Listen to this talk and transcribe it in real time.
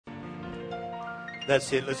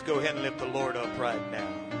That's it. Let's go ahead and lift the Lord up right now.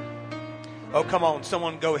 Oh, come on.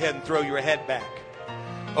 Someone go ahead and throw your head back.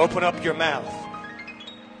 Open up your mouth.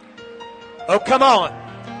 Oh, come on.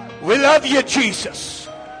 We love you, Jesus.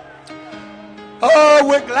 Oh,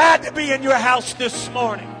 we're glad to be in your house this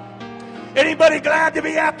morning. Anybody glad to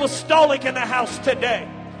be apostolic in the house today?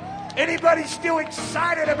 Anybody still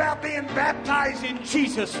excited about being baptized in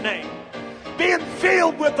Jesus' name? Being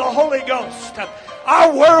filled with the Holy Ghost.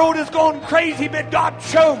 Our world is going crazy, but God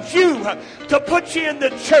chose you to put you in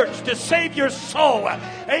the church, to save your soul.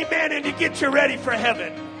 Amen. And to get you ready for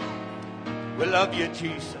heaven. We love you,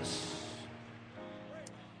 Jesus.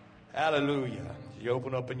 Hallelujah. You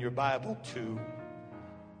open up in your Bible to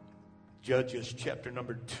Judges chapter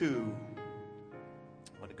number 2.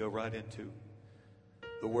 I'm going to go right into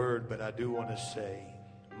the word, but I do want to say,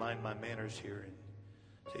 mind my manners here and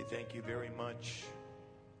say thank you very much,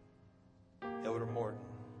 Elder Morton.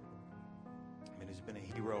 I mean, he's been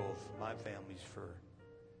a hero of my family's for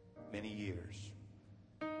many years.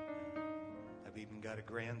 I've even got a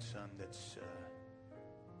grandson that's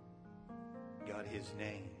got his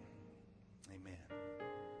name. Amen.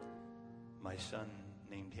 My son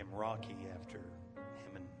named him Rocky after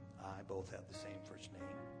him and I both have the same first name.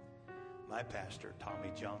 My pastor,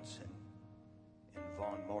 Tommy Johnson, and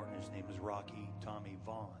Vaughn Morton, his name is Rocky Tommy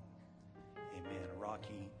Vaughn. Amen.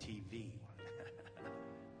 Rocky TV.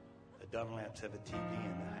 The Dunlaps have a TV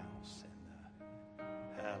in the house.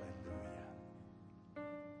 And hallelujah.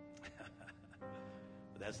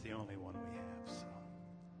 But that's the only one we have. So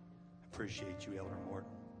I appreciate you, Elder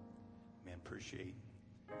Morton. Man, appreciate,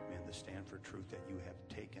 man, the stand for truth that you have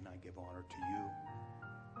taken. I give honor to you.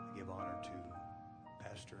 I give honor to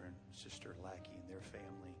Pastor and Sister Lackey and their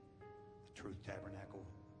family, the Truth Tabernacle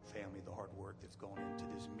family, the hard work that's gone into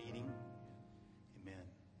this meeting. Amen.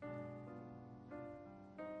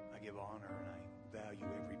 I give honor and I value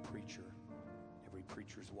every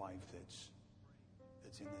preacher's wife that's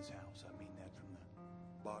in this house. I mean that from the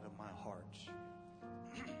bottom of my heart.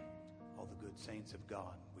 All the good saints of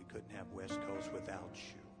God. We couldn't have West Coast without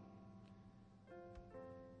you.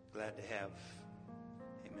 Glad to have,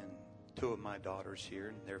 amen, two of my daughters here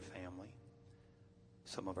and their family.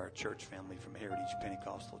 Some of our church family from Heritage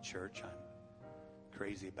Pentecostal Church. I'm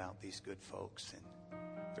crazy about these good folks, and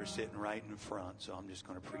they're sitting right in front, so I'm just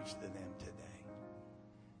going to preach to them today.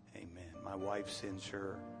 Amen. My wife sends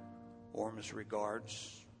her warmest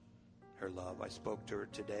regards, her love. I spoke to her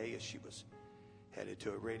today as she was headed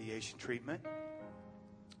to a radiation treatment.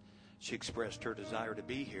 She expressed her desire to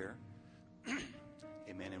be here.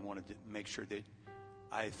 Amen. And wanted to make sure that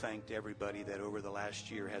I thanked everybody that over the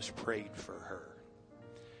last year has prayed for her.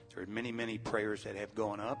 There are many, many prayers that have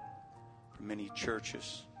gone up from many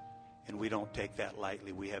churches, and we don't take that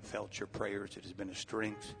lightly. We have felt your prayers. It has been a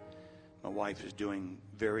strength. My wife is doing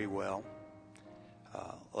very well.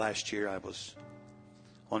 Last year I was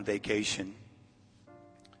on vacation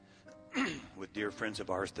with dear friends of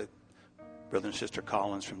ours, the brother and sister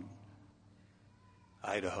Collins from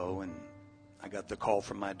Idaho, and I got the call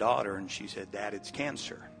from my daughter, and she said, "Dad, it's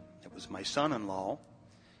cancer." It was my son-in-law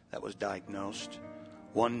that was diagnosed.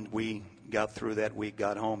 We got through that week,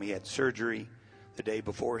 got home. He had surgery. The day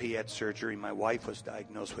before he had surgery, my wife was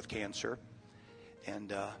diagnosed with cancer. And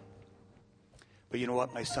but you know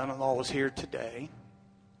what? My son-in-law was here today,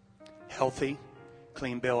 healthy,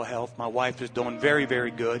 clean bill of health. My wife is doing very,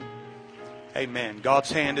 very good. Amen.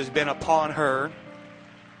 God's hand has been upon her.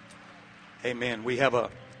 Amen. We have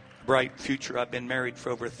a bright future. I've been married for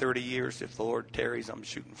over 30 years. If the Lord tarries, I'm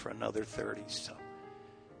shooting for another 30. So,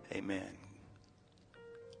 amen.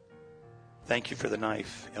 Thank you for the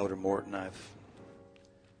knife, Elder Morton. I've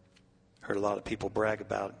heard a lot of people brag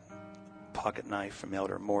about pocket knife from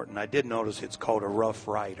Elder Morton. I did notice it's called a Rough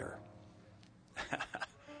Rider.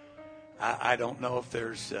 I don't know if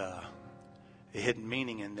there's a hidden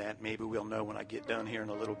meaning in that. Maybe we'll know when I get done here in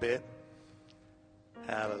a little bit.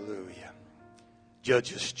 Hallelujah.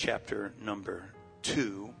 Judges chapter number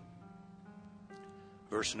 2,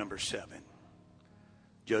 verse number 7.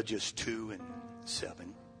 Judges 2 and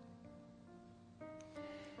 7.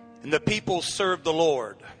 And the people served the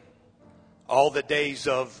Lord all the days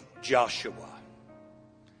of Joshua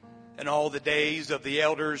and all the days of the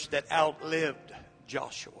elders that outlived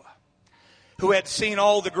Joshua, who had seen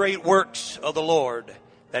all the great works of the Lord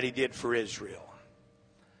that he did for Israel.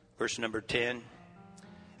 Verse number 10.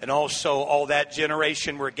 And also all that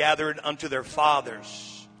generation were gathered unto their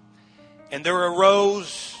fathers. And there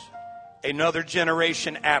arose another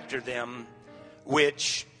generation after them,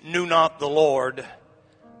 which knew not the Lord,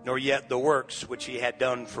 nor yet the works which he had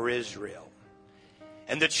done for Israel.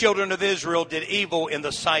 And the children of Israel did evil in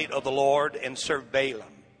the sight of the Lord and served Balaam.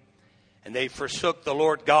 And they forsook the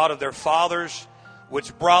Lord God of their fathers,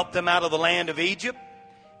 which brought them out of the land of Egypt,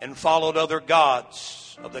 and followed other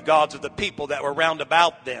gods, of the gods of the people that were round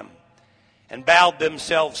about them, and bowed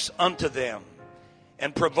themselves unto them,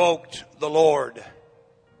 and provoked the Lord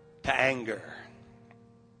to anger.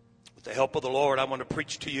 With the help of the Lord, I want to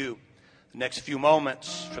preach to you the next few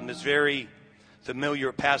moments from this very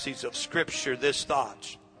familiar passage of Scripture, this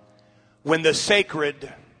thought: when the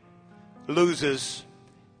sacred loses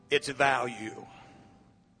its value.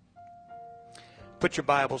 Put your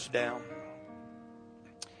Bibles down.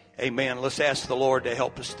 Amen. Let's ask the Lord to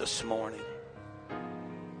help us this morning.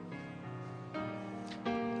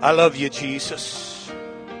 I love you, Jesus.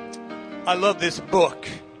 I love this book.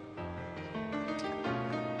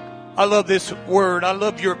 I love this word. I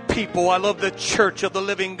love your people. I love the church of the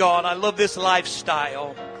living God. I love this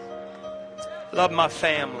lifestyle. I love my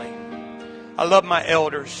family. I love my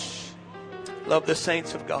elders. Love the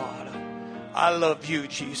saints of God. I love you,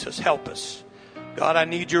 Jesus. Help us. God, I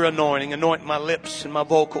need your anointing. Anoint my lips and my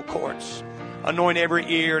vocal cords. Anoint every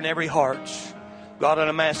ear and every heart. God, and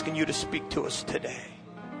I'm asking you to speak to us today.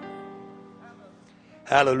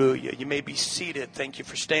 Hallelujah. You may be seated. Thank you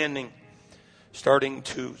for standing. Starting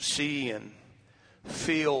to see and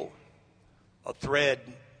feel a thread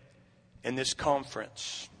in this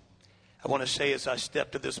conference. I want to say, as I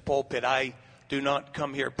step to this pulpit, I do not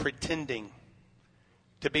come here pretending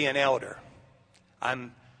to be an elder.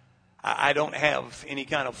 I don't have any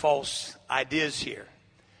kind of false ideas here.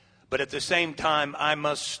 But at the same time, I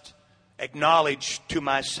must acknowledge to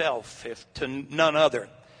myself, if to none other,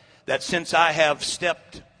 that since I have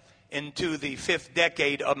stepped into the 5th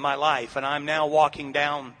decade of my life, and I'm now walking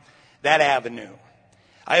down that avenue,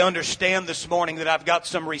 I understand this morning that I've got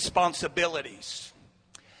some responsibilities.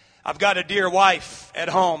 I've got a dear wife at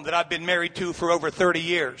home that I've been married to for over 30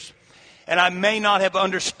 years. And I may not have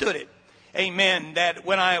understood it, amen, that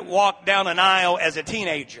when I walked down an aisle as a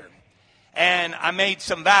teenager and I made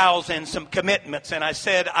some vows and some commitments and I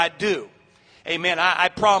said, I do. Amen. I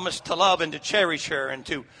promised to love and to cherish her and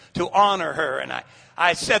to honor her. And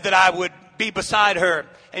I said that I would be beside her,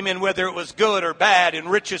 amen, whether it was good or bad, in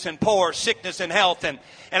riches and poor, sickness and health. And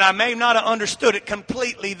I may not have understood it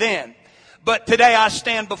completely then. But today I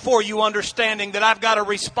stand before you understanding that I've got a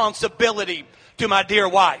responsibility to my dear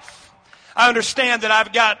wife. I understand that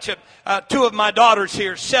I've got 2 of my daughters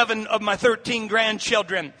here, 7 of my 13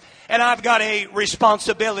 grandchildren, and I've got a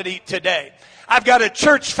responsibility today. I've got a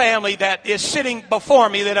church family that is sitting before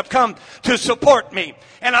me that have come to support me.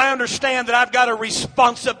 And I understand that I've got a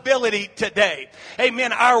responsibility today.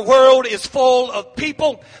 Amen. Our world is full of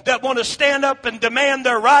people that want to stand up and demand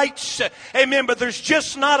their rights. Amen. But there's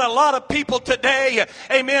just not a lot of people today,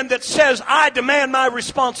 amen, that says, I demand my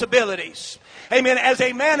responsibilities. Amen. As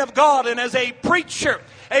a man of God and as a preacher,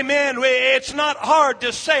 amen, it's not hard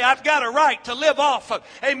to say I've got a right to live off of,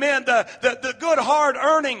 amen, the good hard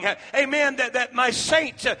earning, amen, that my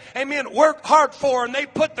saints, amen, work hard for and they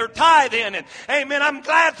put their tithe in. And amen, I'm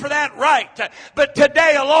glad for that right. But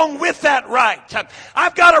today, along with that right,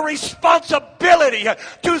 I've got a responsibility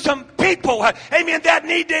to some people, amen, that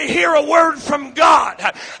need to hear a word from God.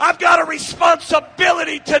 I've got a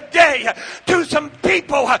responsibility today to some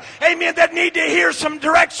people, amen, that need to hear some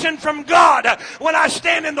direction from God when I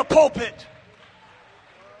stand in the pulpit.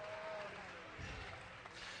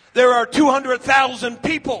 There are 200,000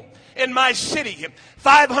 people in my city,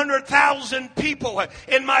 500,000 people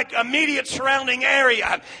in my immediate surrounding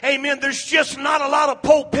area. Amen. There's just not a lot of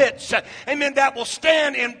pulpits, amen, that will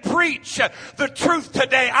stand and preach the truth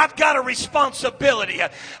today. I've got a responsibility.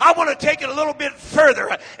 I want to take it a little bit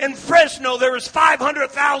further. In Fresno, there is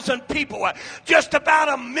 500,000 people, just about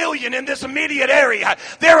 1 million in this immediate area.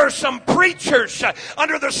 There are some preachers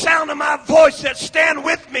under the sound of my voice that stand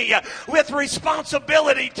with me with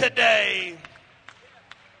responsibility today.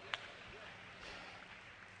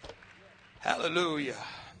 Hallelujah.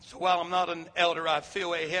 So while I'm not an elder, I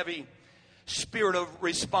feel a heavy spirit of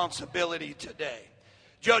responsibility today.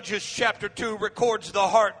 Judges chapter 2 records the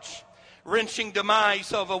heart-wrenching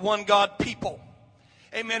demise of a one God people.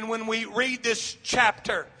 Amen. When we read this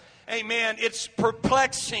chapter, amen, it's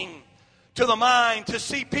perplexing to the mind to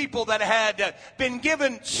see people that had been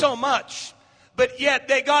given so much, but yet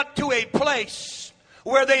they got to a place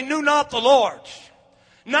where they knew not the Lord,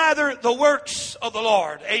 neither the works of the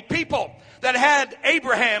Lord. A people that had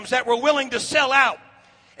Abrahams that were willing to sell out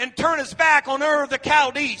and turn his back on Ur of the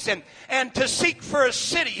Chaldees and to seek for a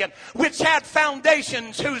city which had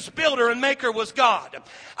foundations, whose builder and maker was God.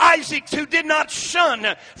 Isaac, who did not shun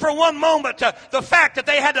for one moment the fact that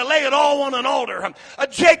they had to lay it all on an altar. A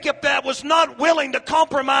Jacob that was not willing to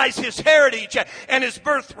compromise his heritage and his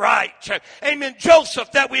birthright. Amen.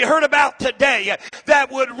 Joseph that we heard about today,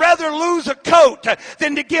 that would rather lose a coat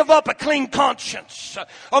than to give up a clean conscience.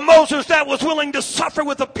 A Moses that was willing to suffer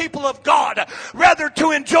with the people of God rather to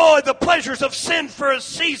enjoy the pleasures of sin for a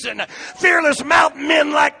season. Fearless mountain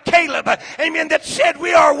men like Caleb, amen, that said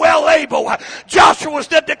we are well able. Joshua was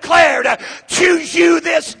that declared, choose you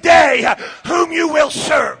this day whom you will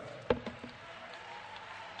serve.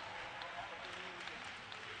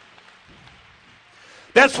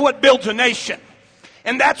 That's what builds a nation.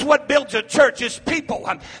 And that's what builds a church, is people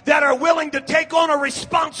that are willing to take on a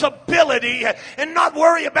responsibility and not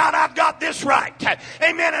worry about, I've got this right.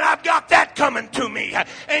 Amen. And I've got that coming to me.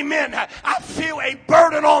 Amen. I feel a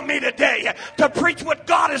burden on me today to preach what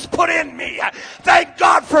God has put in me. Thank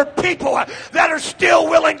God for people that are still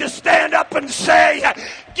willing to stand up and say,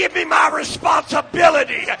 give me my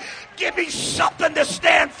responsibility. Give me something to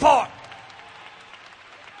stand for.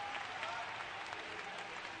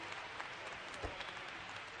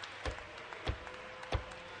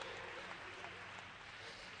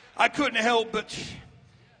 I couldn't help but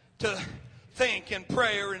to think in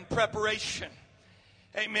prayer and preparation.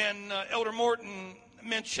 Amen. Elder Morton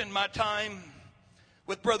mentioned my time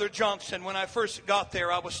with Brother Johnson. When I first got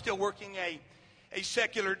there, I was still working a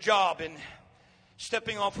secular job, and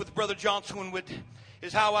stepping off with Brother Johnson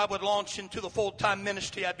is how I would launch into the full-time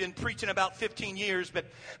ministry. I'd been preaching about 15 years,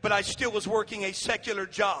 but I still was working a secular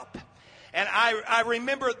job. And I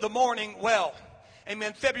remember the morning well.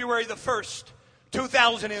 Amen. February the 1st.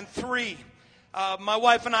 2003, my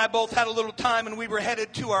wife and I both had a little time, and we were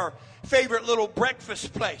headed to our favorite little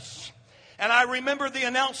breakfast place. And I remember the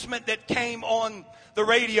announcement that came on the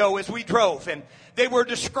radio as we drove, and they were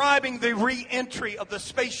describing the re-entry of the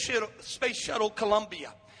space shuttle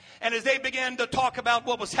Columbia. And as they began to talk about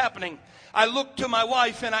what was happening, I looked to my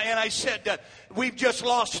wife and I said, we've just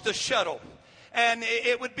lost the shuttle. And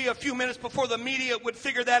it would be a few minutes before the media would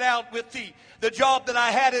figure that out. With the job that I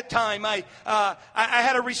had at the time, I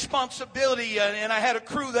had a responsibility, and I had a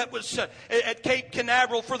crew that was at Cape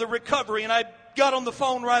Canaveral for the recovery. And I got on the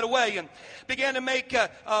phone right away and began to make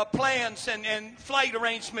plans and flight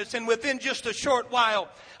arrangements. And within just a short while,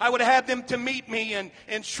 I would have them to meet me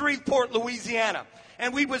in Shreveport, Louisiana.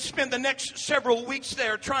 And we would spend the next several weeks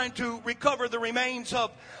there trying to recover the remains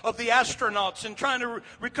of the astronauts and trying to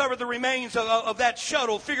recover the remains of that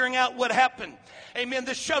shuttle, figuring out what happened. Amen.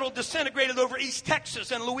 This shuttle disintegrated over East Texas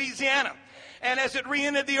and Louisiana. And as it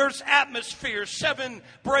re-entered the Earth's atmosphere, 7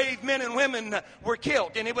 brave men and women were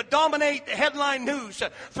killed. And it would dominate the headline news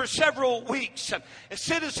for several weeks.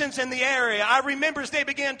 Citizens in the area, I remember as they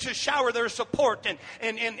began to shower their support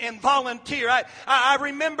and volunteer. I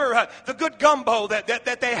remember the good gumbo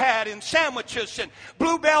that they had, and sandwiches, and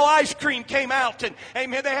Bluebell ice cream came out. And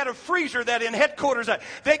amen, they had a freezer that in headquarters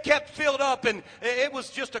they kept filled up. And it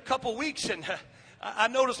was just a couple weeks, and I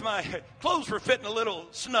noticed my clothes were fitting a little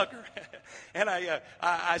snugger. And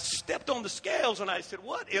I stepped on the scales and I said,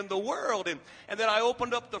 what in the world? And then I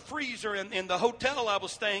opened up the freezer in the hotel I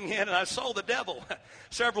was staying in, and I saw the devil.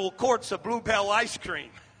 Several quarts of Bluebell ice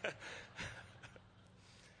cream.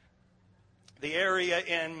 The area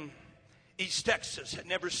in East Texas had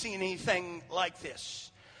never seen anything like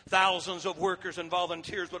this. Thousands of workers and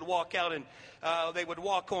volunteers would walk out, and they would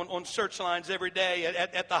walk on search lines every day.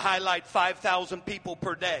 At the highlight, 5,000 people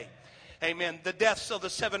per day. Amen. The deaths of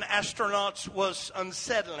the 7 astronauts was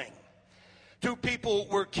unsettling. 2 people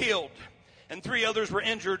were killed, and 3 others were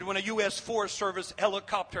injured when a U.S. Forest Service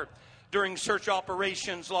helicopter during search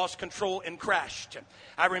operations lost control and crashed.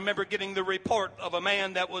 I remember getting the report of a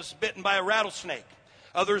man that was bitten by a rattlesnake.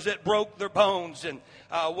 Others that broke their bones. And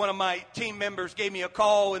one of my team members gave me a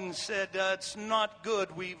call and said, it's not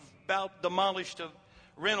good. We've about demolished a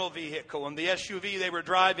rental vehicle. And the SUV they were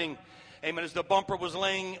driving, amen, as the bumper was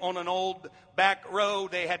laying on an old back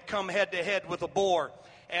road, they had come head to head with a boar.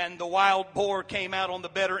 And the wild boar came out on the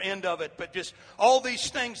better end of it. But just all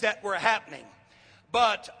these things that were happening.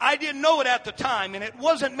 But I didn't know it at the time, and it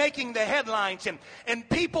wasn't making the headlines, and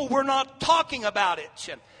people were not talking about it.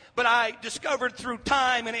 But I discovered through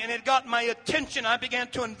time, and it got my attention. I began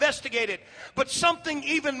to investigate it. But something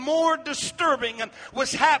even more disturbing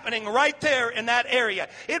was happening right there in that area.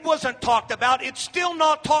 It wasn't talked about. It's still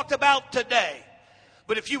not talked about today.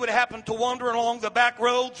 But if you would happen to wander along the back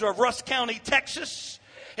roads of Rusk County, Texas,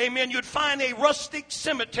 amen, you'd find a rustic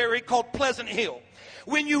cemetery called Pleasant Hill.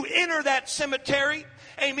 When you enter that cemetery,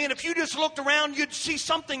 Amen. If you just looked around, you'd see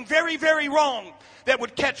something very, very wrong that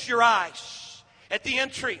would catch your eyes. At the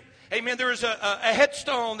entry, amen, there is a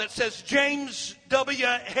headstone that says James W.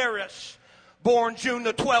 Harris, born June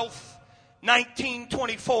the 12th,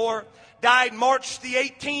 1924, died March the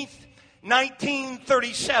 18th,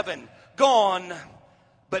 1937. Gone,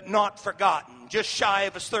 but not forgotten. Just shy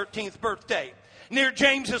of his 13th birthday. Near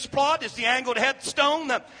James's plot is the angled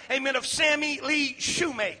headstone, amen, of Sammy Lee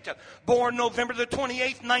Shoemate, born November the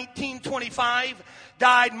 28th, 1925,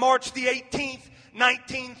 died March the 18th,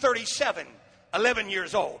 1937, 11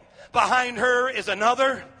 years old. Behind her is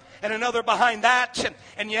another, and another behind that,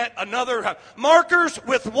 and yet another. Markers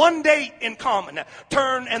with one date in common.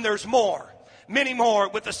 Turn and there's more. Many more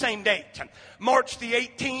with the same date. March the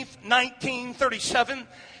 18th, 1937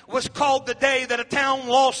 was called the day that a town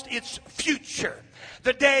lost its future.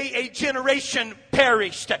 The day a generation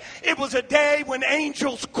perished. It was a day when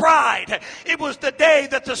angels cried. It was the day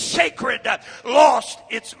that the sacred lost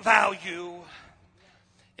its value.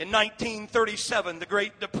 In 1937, the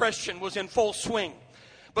Great Depression was in full swing.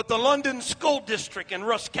 But the London School District in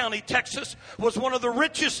Rusk County, Texas, was one of the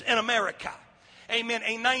richest in America. Amen.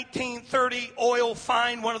 A 1930 oil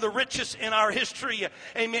find, one of the richest in our history,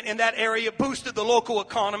 amen, in that area, boosted the local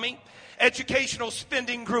economy. Educational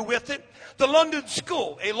spending grew with it. The London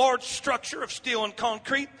School, a large structure of steel and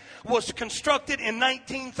concrete, was constructed in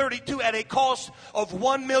 1932 at a cost of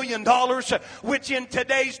 $1 million, which in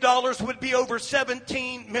today's dollars would be over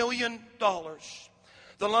 $17 million.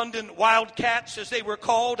 The London Wildcats, as they were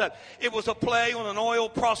called, it was a play on an oil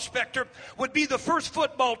prospector, would be the first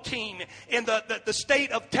football team in the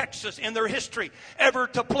state of Texas in their history ever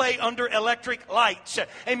to play under electric lights.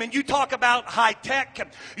 Amen. You talk about high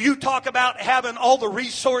tech. You talk about having all the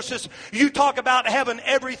resources. You talk about having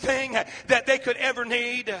everything that they could ever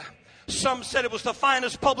need. Some said it was the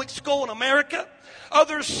finest public school in America.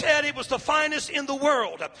 Others said it was the finest in the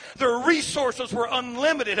world. Their resources were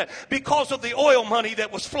unlimited because of the oil money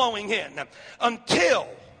that was flowing in. Until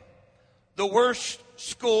the worst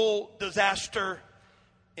school disaster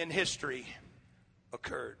in history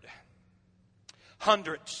occurred.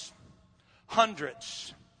 Hundreds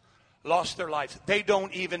lost their lives. They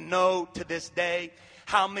don't even know to this day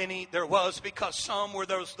how many there was, because some were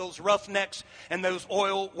those roughnecks and those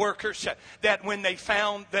oil workers that when they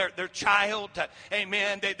found their child,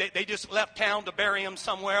 amen, they just left town to bury him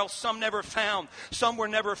somewhere else. Some never found. Some were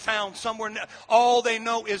never found. All they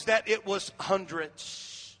know is that it was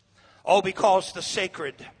hundreds. All because the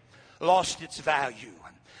sacred lost its value.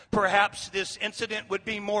 Perhaps this incident would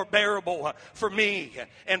be more bearable for me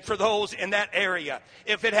and for those in that area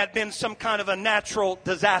if it had been some kind of a natural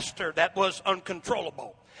disaster that was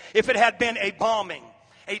uncontrollable. If it had been a bombing,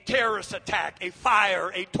 a terrorist attack, a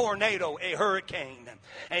fire, a tornado, a hurricane.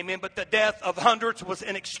 Amen. But the death of hundreds was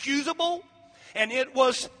inexcusable and it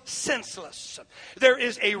was senseless. There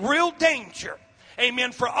is a real danger,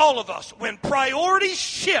 amen, for all of us when priorities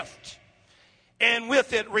shift and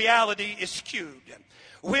with it reality is skewed.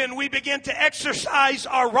 When we begin to exercise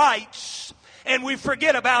our rights and we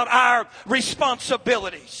forget about our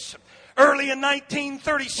responsibilities. Early in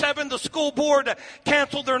 1937, the school board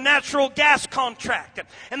canceled their natural gas contract,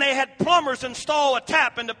 and they had plumbers install a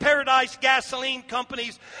tap into Paradise Gasoline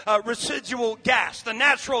Company's residual gas, the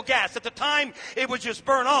natural gas. At the time, it was just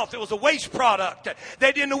burn off. It was a waste product.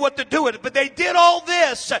 They didn't know what to do with it, but they did all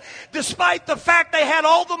this despite the fact they had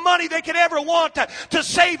all the money they could ever want to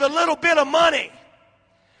save a little bit of money.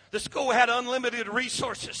 The school had unlimited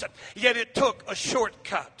resources, yet it took a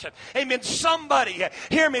shortcut. Amen. Somebody,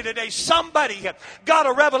 hear me today, somebody got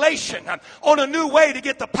a revelation on a new way to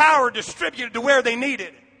get the power distributed to where they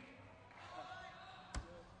needed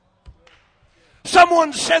it.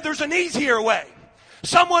 Someone said there's an easier way.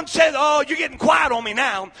 Someone said, oh, you're getting quiet on me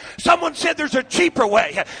now. Someone said there's a cheaper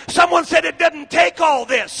way. Someone said it doesn't take all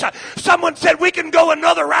this. Someone said we can go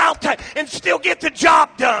another route and still get the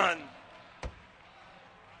job done.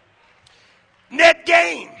 Net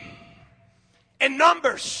gain and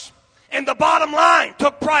numbers and the bottom line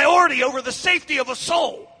took priority over the safety of a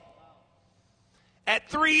soul. At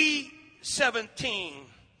 3:17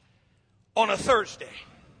 on a Thursday,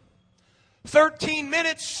 13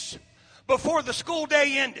 minutes before the school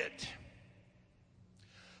day ended,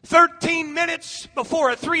 13 minutes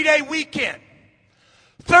before a 3-day weekend,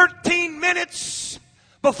 13 minutes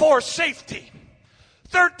before safety,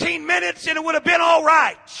 13 minutes and it would have been all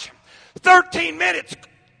right. 13 minutes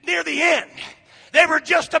near the end. They were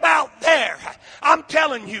just about there. I'm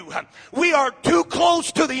telling you, we are too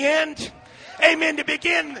close to the end, amen, to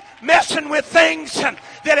begin messing with things that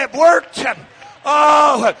have worked.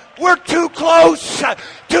 Oh, we're too close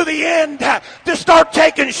to the end to start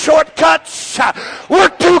taking shortcuts. We're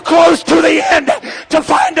too close to the end to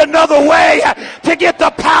find another way to get the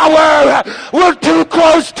power. We're too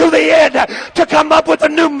close to the end to come up with a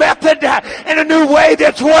new method and a new way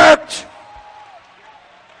that's worked.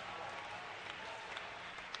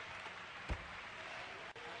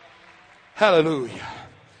 Hallelujah.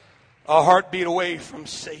 A heartbeat away from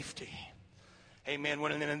safety. Amen.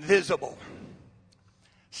 When an invisible,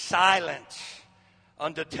 silent,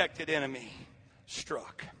 undetected enemy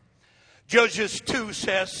struck. Judges 2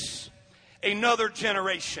 says, another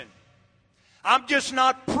generation. I'm just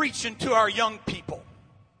not preaching to our young people.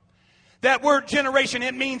 That word generation,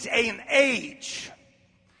 it means an age,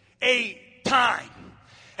 a time.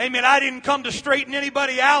 Amen. I didn't come to straighten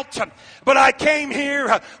anybody out, but I came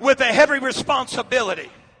here with a heavy responsibility.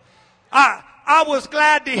 I was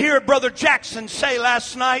glad to hear Brother Jackson say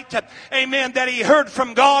last night, amen, that he heard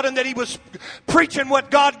from God and that he was preaching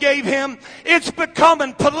what God gave him. It's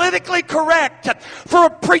becoming politically correct for a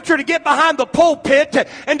preacher to get behind the pulpit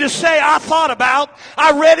and to say, I thought about,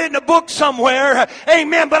 I read it in a book somewhere,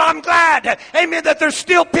 amen, but I'm glad, amen, that there's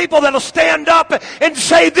still people that'll stand up and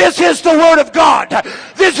say, this is the Word of God.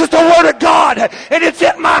 This is the Word of God, and it's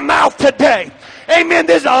in my mouth today. Amen.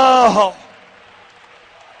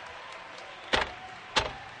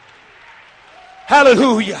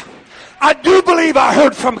 Hallelujah. I do believe I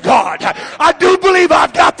heard from God. I do believe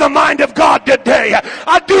I've got the mind of God today.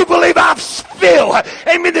 I do believe I feel,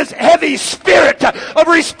 amen, this heavy spirit of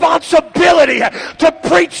responsibility to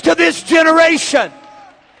preach to this generation.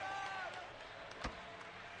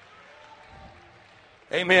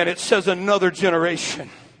 Amen. It says another generation,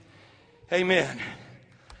 amen,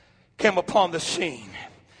 came upon the scene.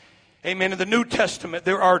 Amen. In the New Testament,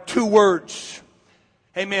 there are two words,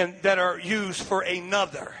 amen, that are used for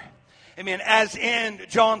another. Amen. As in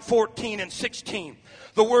John 14 and 16,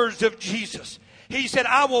 the words of Jesus. He said,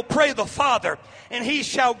 I will pray the Father, and he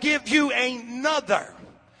shall give you another.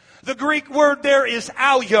 The Greek word there is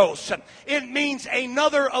aios. It means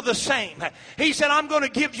another of the same. He said, I'm going to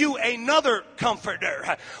give you another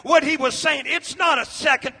comforter. What he was saying, it's not a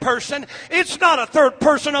second person. It's not a third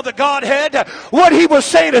person of the Godhead. What he was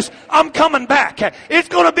saying is, I'm coming back. It's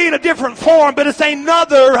going to be in a different form, but it's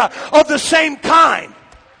another of the same kind.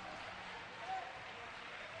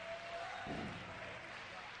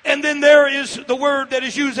 And then there is the word that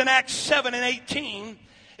is used in Acts 7 and 18.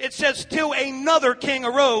 It says, till another king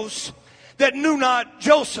arose that knew not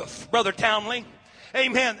Joseph, Brother Townley.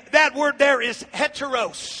 Amen. That word there is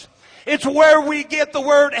heteros. It's where we get the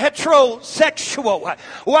word heterosexual.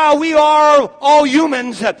 While we are all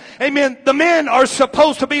humans, amen, the men are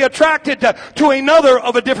supposed to be attracted to another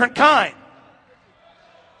of a different kind.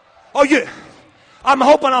 Oh, yeah. I'm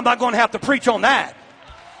hoping I'm not going to have to preach on that.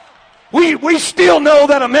 We still know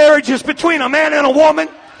that a marriage is between a man and a woman.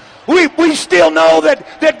 We still know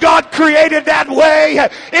that God created that way.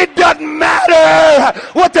 It doesn't matter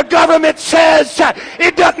what the government says.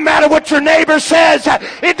 It doesn't matter what your neighbor says.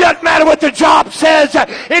 It doesn't matter what the job says.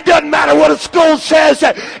 It doesn't matter what a school says.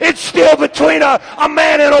 It's still between a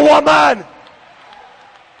man and a woman.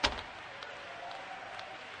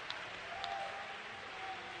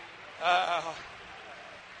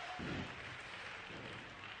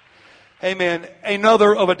 Amen.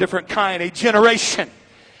 Another of a different kind, a generation.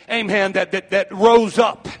 Amen. That rose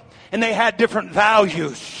up, and they had different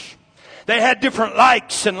values. They had different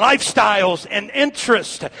likes and lifestyles and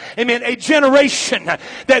interests. Amen. A generation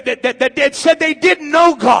that said they didn't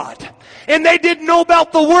know God. And they didn't know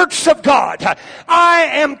about the works of God. I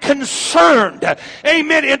am concerned,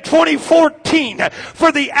 amen, in 2014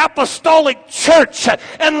 for the apostolic church,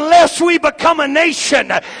 unless we become a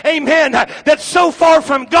nation, amen, that's so far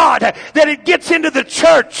from God that it gets into the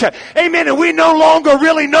church, amen, and we no longer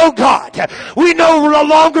really know God. We no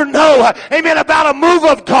longer know, amen, about a move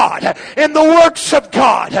of God and the works of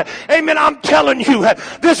God. Amen. I'm telling you,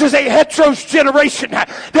 this is a heteros generation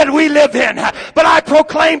that we live in. But I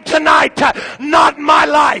proclaim tonight, not my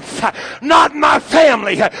life, not my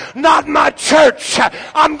family, not my church.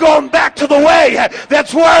 I'm going back to the way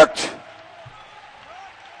that's worked.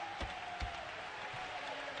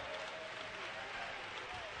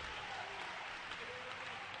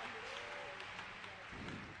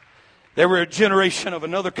 They were a generation of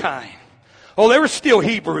another kind. Oh, they were still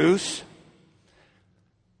Hebrews.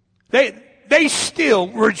 They still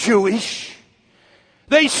were Jewish.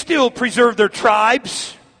 They still preserved their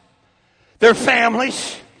tribes, their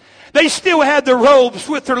families. They still had their robes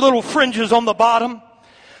with their little fringes on the bottom.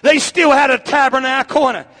 They still had a tabernacle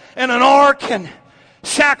and an ark, and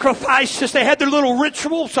sacrifices. They had their little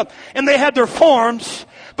rituals, and they had their forms.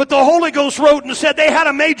 But the Holy Ghost wrote and said they had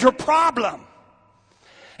a major problem.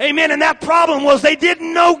 Amen. And that problem was they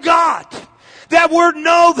didn't know God. That word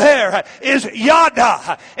know there is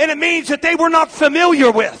yada. And it means that they were not familiar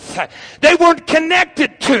with. They weren't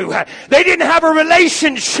connected to. They didn't have a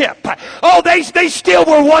relationship. Oh, they still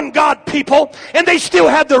were one God people. And they still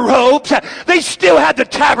had the robes. They still had the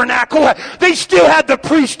tabernacle. They still had the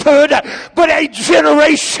priesthood. But a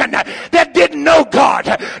generation that didn't know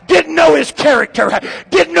God, didn't know His character,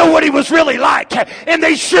 didn't know what He was really like. And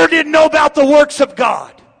they sure didn't know about the works of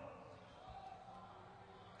God.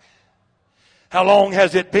 How long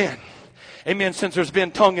has it been, amen, since there's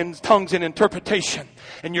been tongues and interpretation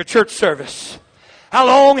in your church service? How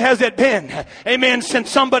long has it been, amen, since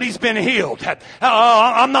somebody's been healed?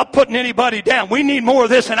 I'm not putting anybody down. We need more of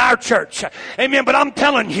this in our church. Amen. But I'm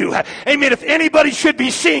telling you, amen, if anybody should be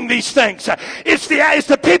seeing these things, it's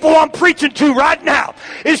the people I'm preaching to right now.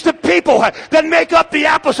 It's the people that make up the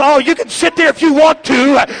apostles. Oh, you can sit there if you want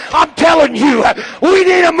to. I'm telling you, we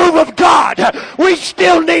need a move of God. We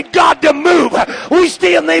still need God to move. We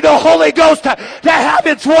still need the Holy Ghost to have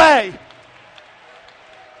its way.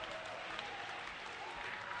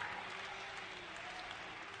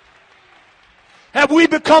 Have we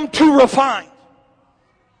become too refined?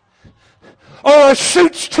 Or a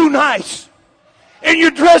suit's too nice? And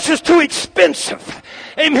your dress is too expensive?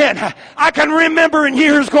 Amen. I can remember in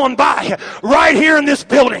years gone by, right here in this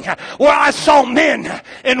building, where I saw men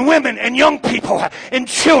and women and young people and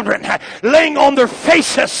children laying on their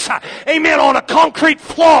faces, amen, on a concrete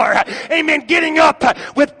floor, amen, getting up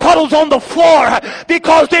with puddles on the floor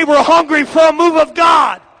because they were hungry for a move of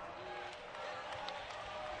God.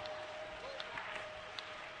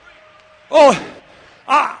 Oh,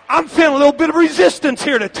 I'm feeling a little bit of resistance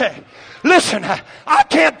here today. Listen, I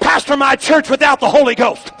can't pastor my church without the Holy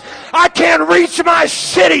Ghost. I can't reach my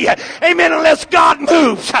city, amen, unless God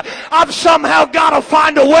moves. I've somehow got to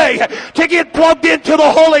find a way to get plugged into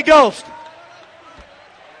the Holy Ghost.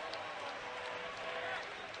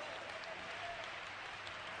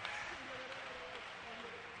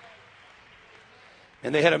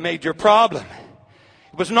 And they had a major problem.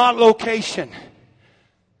 It was not location.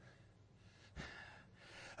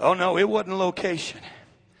 Oh no, it wasn't location.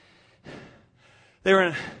 They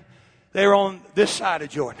were on this side of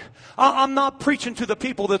Jordan. I'm not preaching to the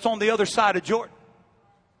people that's on the other side of Jordan.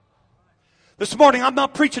 This morning, I'm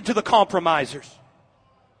not preaching to the compromisers.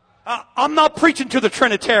 I'm not preaching to the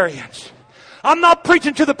Trinitarians. I'm not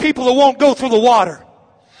preaching to the people that won't go through the water.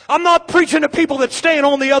 I'm not preaching to people that's staying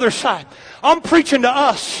on the other side. I'm preaching to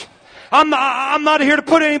us. I'm not here to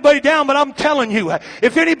put anybody down, but I'm telling you,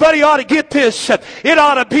 if anybody ought to get this, it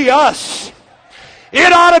ought to be us.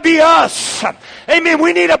 It ought to be us. Amen.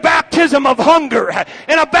 We need a baptism of hunger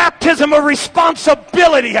and a baptism of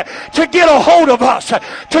responsibility to get a hold of us,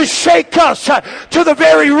 to shake us to the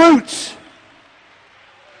very roots.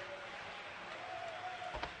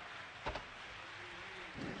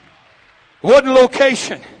 It wasn't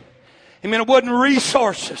location. Amen. It wasn't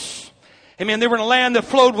resources. Amen. They were in a land that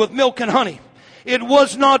flowed with milk and honey. It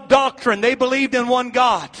was not doctrine. They believed in one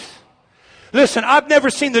God. Listen, I've never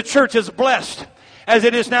seen the church as blessed as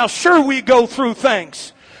it is now. Sure, we go through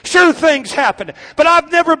things. Sure, things happen. But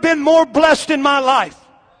I've never been more blessed in my life.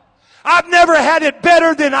 I've never had it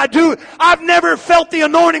better than I do. I've never felt the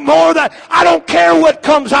anointing more than I don't care what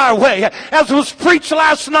comes our way. As was preached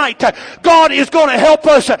last night, God is going to help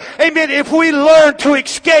us, amen, if we learn to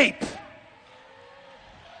escape.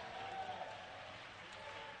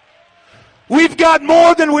 We've got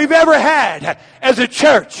more than we've ever had as a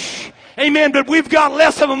church. Amen. But we've got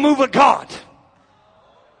less of a move of God.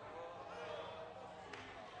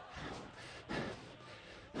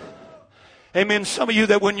 Amen. Some of you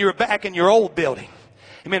that when you were back in your old building,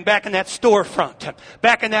 amen, back in that storefront,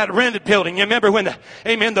 back in that rented building, you remember when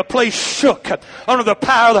the place shook under the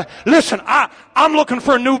power of the... Listen, I'm looking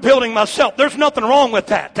for a new building myself. There's nothing wrong with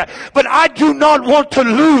that. But I do not want to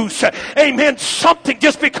lose, amen, something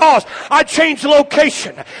just because I changed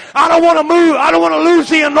location. I don't want to move. I don't want to lose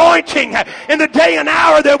the anointing in the day and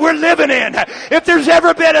hour that we're living in. If there's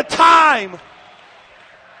ever been a time...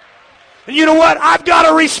 And you know what? I've got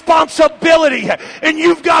a responsibility, and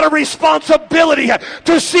you've got a responsibility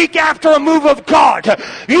to seek after a move of God.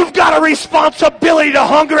 You've got a responsibility to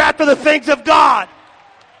hunger after the things of God.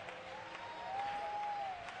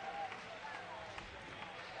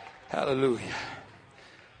 Hallelujah.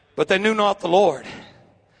 But they knew not the Lord.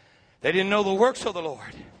 They didn't know the works of the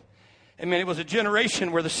Lord. I mean, it was a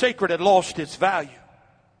generation where the sacred had lost its value.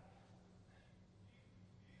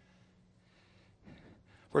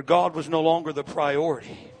 where God was no longer the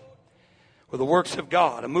priority, where the works of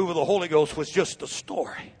God, a move of the Holy Ghost was just a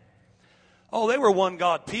story. Oh, they were one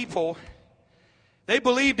God people. They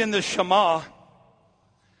believed in the Shema.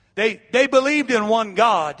 They believed in one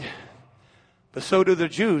God. But so do the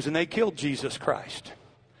Jews, and they killed Jesus Christ.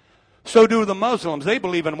 So do the Muslims. They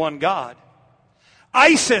believe in one God.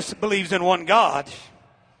 ISIS believes in one God.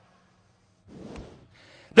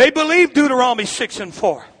 They believe Deuteronomy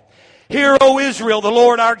 6:4. Hear, O Israel, the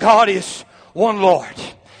Lord our God is one Lord.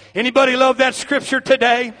 Anybody love that scripture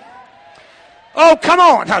today? Oh, come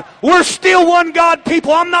on. We're still one God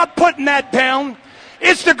people. I'm not putting that down.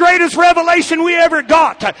 It's the greatest revelation we ever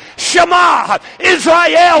got. Shema,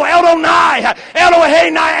 Israel, Adonai,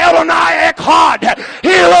 Elohim, Adonai, Echad.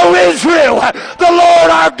 Hear, O Israel, the Lord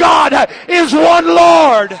our God is one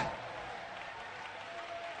Lord.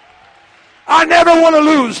 I never want to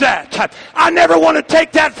lose that. I never want to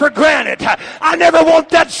take that for granted. I never want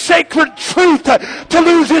that sacred truth to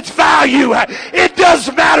lose its value. It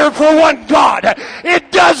does matter for one God.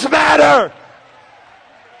 It does matter.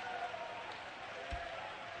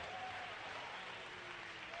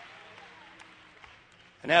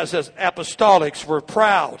 And as apostolics, we're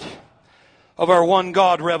proud of our one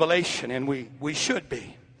God revelation, and we should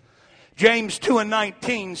be. James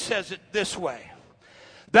 2:19 says it this way.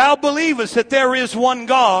 Thou believest that there is one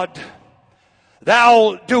God,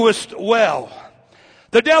 thou doest well.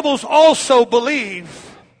 The devils also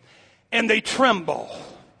believe, and they tremble.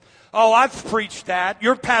 Oh, I've preached that.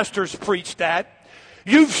 Your pastor's preached that.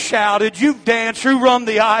 You've shouted, you've danced, you run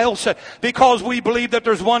the aisles because we believe that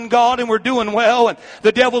there's one God and we're doing well, and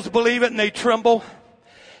the devils believe it and they tremble.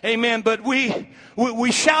 Amen. But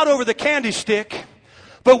we shout over the candy stick,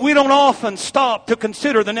 but we don't often stop to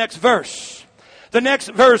consider the next verse. The next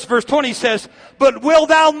verse, verse 20 says, but wilt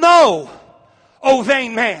thou know, O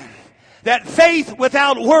vain man, that faith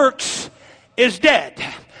without works is dead.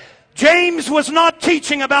 James was not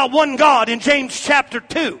teaching about one God in James chapter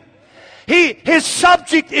 2. His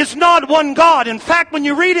subject is not one God. In fact, when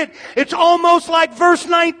you read it, it's almost like verse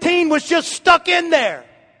 19 was just stuck in there.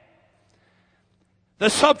 The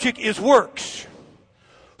subject is works,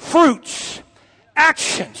 fruits,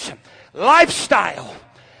 actions, lifestyle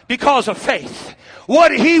because of faith.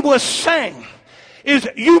 What he was saying is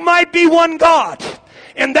you might be one God,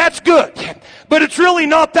 and that's good, but it's really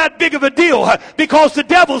not that big of a deal because the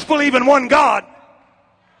devils believe in one God.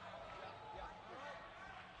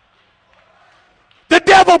 The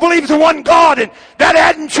devil believes in one God, and that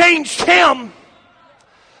hadn't changed him.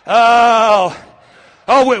 I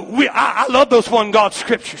love those one God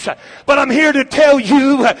scriptures. But I'm here to tell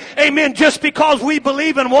you, amen, just because we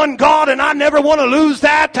believe in one God, and I never want to lose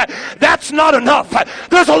that, that's not enough.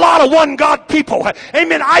 There's a lot of one God people.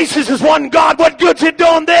 Amen. ISIS is one God. What good's it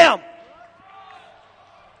doing them?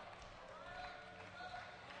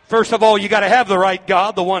 First of all, you got to have the right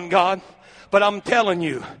God, the one God. But I'm telling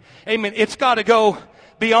you, amen, it's got to go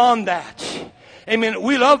beyond that. Amen.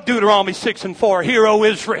 We love Deuteronomy 6:4. Hear, O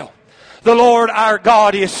Israel, the Lord our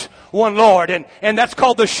God is one Lord. And that's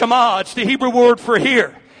called the Shema. It's the Hebrew word for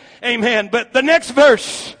hear. Amen. But the next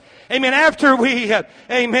verse, amen, after we,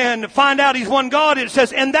 find out he's one God, it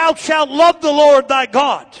says, and thou shalt love the Lord thy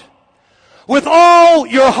God with all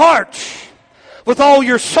your heart, with all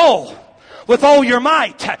your soul, with all your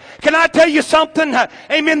might. Can I tell you something?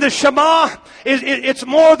 Amen. The Shema, it's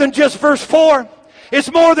more than just verse 4. It's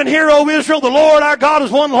more than hear, O Israel, the Lord our God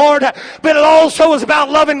is one Lord. But it also is about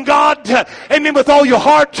loving God. Amen. With all your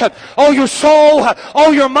heart, all your soul,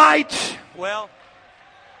 all your might. Well,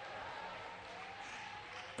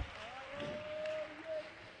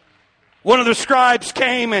 one of the scribes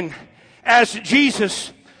came and asked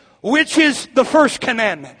Jesus, which is the first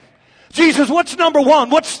commandment? Jesus, what's number one?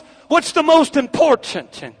 What's the most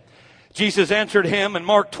important? And Jesus answered him in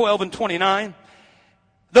Mark 12:29.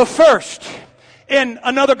 The first. In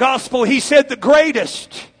another gospel, he said the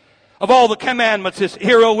greatest of all the commandments is,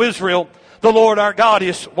 hear, O Israel, the Lord our God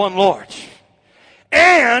is one Lord.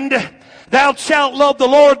 And thou shalt love the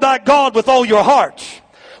Lord thy God with all your heart,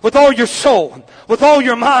 with all your soul, with all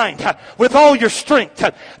your mind, with all your strength.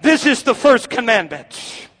 This is the first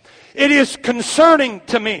commandment. It is concerning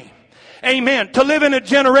to me, amen, to live in a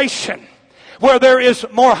generation where there is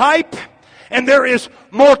more hype, and there is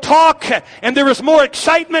more talk, and there is more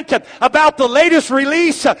excitement about the latest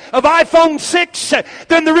release of iPhone 6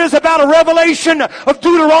 than there is about a revelation of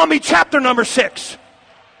Deuteronomy chapter number 6.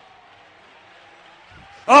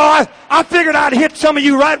 Oh, I figured I'd hit some of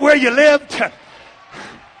you right where you lived.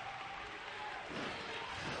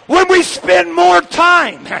 When we spend more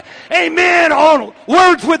time, amen, on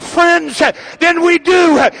words with friends than we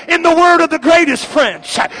do in the word of the greatest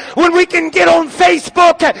friends. When we can get on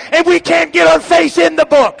Facebook and we can't get our face in the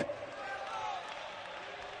book.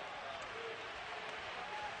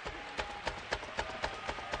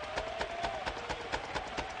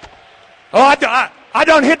 Oh, I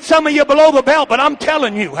done hit some of you below the belt, but I'm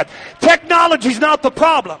telling you, technology's not the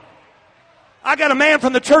problem. I got a man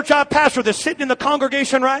from the church I pastor that's sitting in the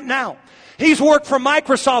congregation right now. He's worked for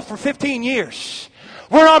Microsoft for 15 years.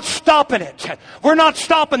 We're not stopping it. We're not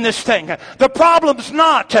stopping this thing. The problem's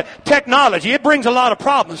not technology. It brings a lot of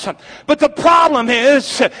problems. But the problem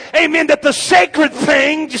is, amen, that the sacred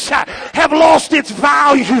things have lost its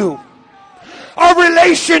value. Our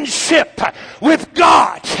relationship with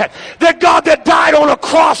God, the God that died on a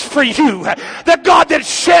cross for you, the God that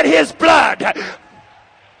shed his blood.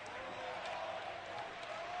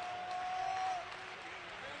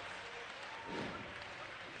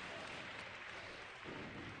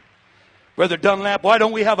 Brother Dunlap, why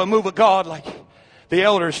don't we have a move of God like the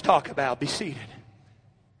elders talk about? Be seated.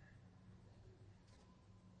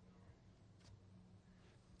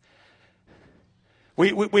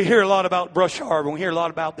 We hear a lot about Brush Harbor, and we hear a lot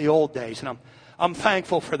about the old days, and I'm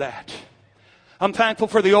thankful for that. I'm thankful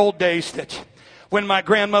for the old days that when my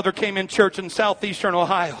grandmother came in church in southeastern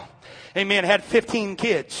Ohio, amen, had 15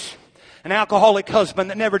 kids, an alcoholic husband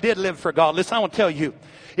that never did live for God. Listen, I want to tell you,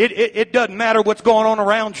 it doesn't matter what's going on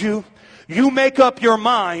around you. You make up your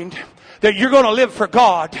mind that you're going to live for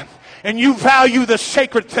God, and you value the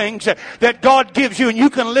sacred things that God gives you, and you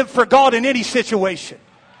can live for God in any situation.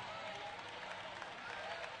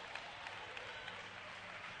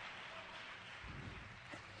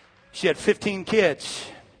 She had 15 kids.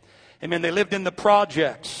 Amen. They lived in the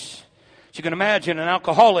projects. You can imagine an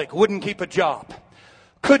alcoholic wouldn't keep a job.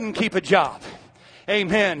 Couldn't keep a job.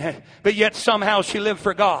 Amen. But yet somehow she lived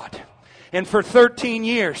for God. And for 13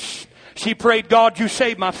 years, she prayed, God, you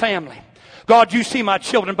save my family. God, you see my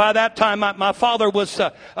children. By that time, my father was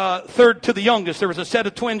third to the youngest. There was a set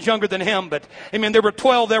of twins younger than him, but amen, there were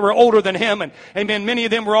 12 that were older than him, and amen, many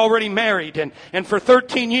of them were already married. And for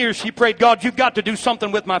 13 years, she prayed, God, you've got to do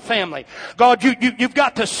something with my family. God, you've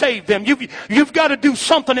got to save them. You've got to do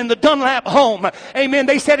something in the Dunlap home. Amen.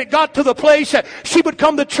 They said it got to the place that she would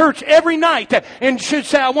come to church every night and she'd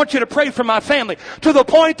say, I want you to pray for my family. To the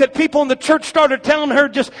point that people in the church started telling her,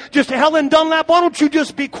 just Helen Dunlap, why don't you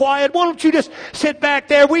just be quiet? Why don't you just sit back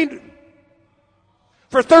there?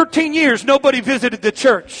 For 13 years, nobody visited the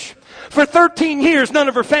church. For 13 years, none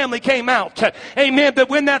of her family came out. Amen. But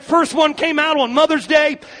when that first one came out on Mother's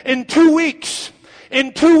Day, in 2 weeks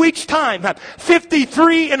time,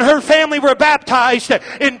 53 in her family were baptized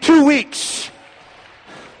in 2 weeks.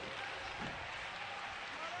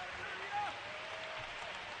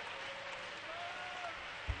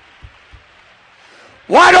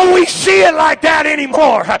 Why don't we see it like that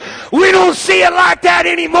anymore? We don't see it like that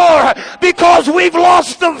anymore because we've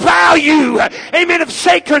lost the value, amen, of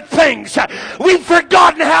sacred things. We've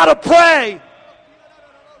forgotten how to pray.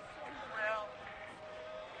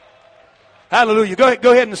 Hallelujah.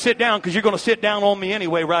 Go ahead and sit down, because you're going to sit down on me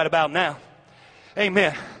anyway right about now.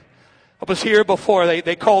 Amen. I was here before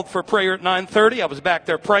they called for prayer at 9:30. I was back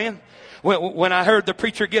there praying. When I heard the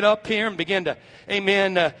preacher get up here and begin to,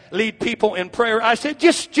 amen, lead people in prayer, I said,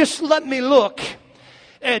 just let me look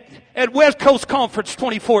at West Coast Conference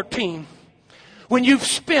 2014. When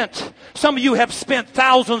some of you have spent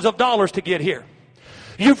thousands of dollars to get here.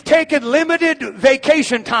 You've taken limited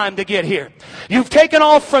vacation time to get here. You've taken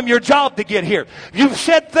off from your job to get here. You've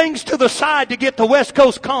set things to the side to get to West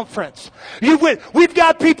Coast Conference. We've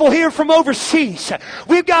got people here from overseas.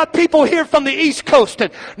 We've got people here from the East Coast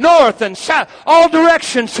and North and South, all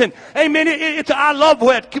directions. And amen, I love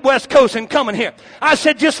West Coast and coming here. I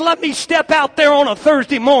said, just let me step out there on a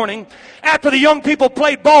Thursday morning after the young people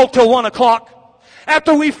played ball till 1 o'clock.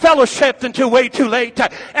 After we fellowshipped until way too late.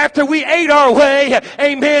 After we ate our way,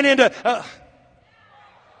 amen, into...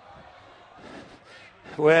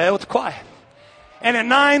 well, it's quiet. And at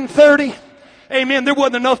 9:30, amen, there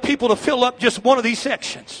wasn't enough people to fill up just one of these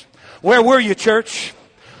sections. Where were you, church?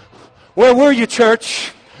 Where were you,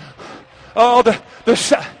 church? Oh,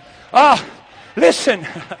 listen.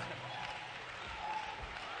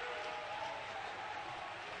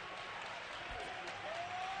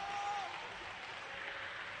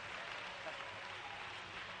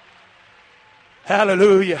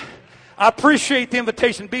 Hallelujah. I appreciate the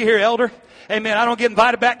invitation to be here, elder. Amen. I don't get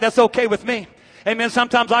invited back. That's okay with me. Amen.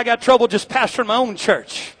 Sometimes I got trouble just pastoring my own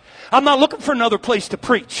church. I'm not looking for another place to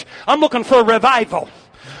preach. I'm looking for a revival.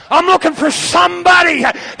 I'm looking for somebody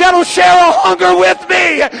that'll share a hunger with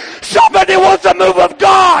me. Somebody that wants a move of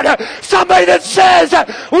God. Somebody that says,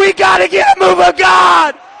 we got to get a move of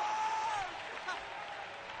God.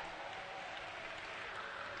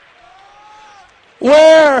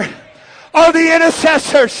 Where are the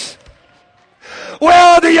intercessors? Where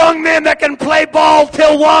are the young men that can play ball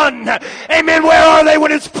till 1? Amen. Where are they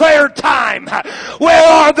when it's prayer time? Where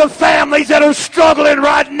are the families that are struggling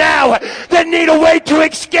right now that need a way to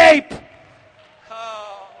escape?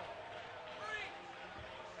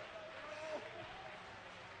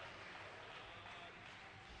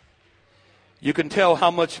 You can tell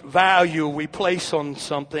how much value we place on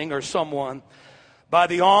something or someone by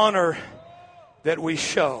the honor that we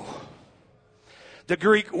show. The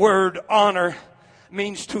Greek word honor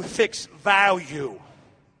means to fix value,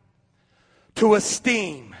 to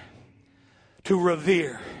esteem, to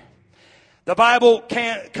revere. The Bible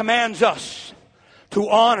commands us to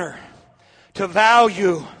honor, to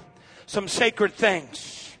value some sacred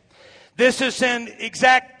things. This is an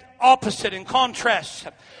exact opposite and contrast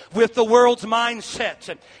with the world's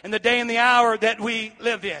mindset and the day and the hour that we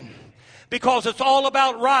live in. Because it's all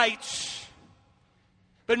about rights,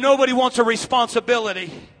 but nobody wants a responsibility.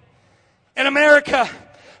 In America,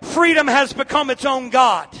 freedom has become its own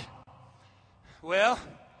God. Well,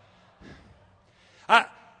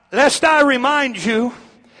 lest I remind you,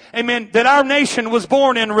 amen, that our nation was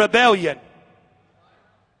born in rebellion.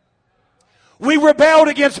 We rebelled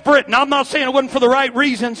against Britain. I'm not saying it wasn't for the right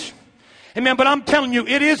reasons. Amen, but I'm telling you,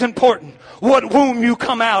 it is important what womb you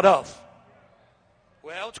come out of.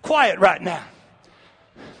 Well, it's quiet right now.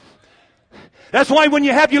 That's why when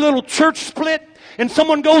you have your little church split and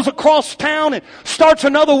someone goes across town and starts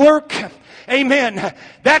another work, amen,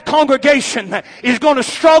 that congregation is going to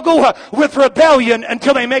struggle with rebellion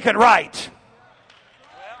until they make it right.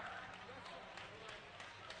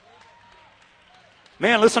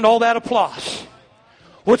 Man, listen to all that applause.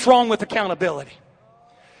 What's wrong with accountability?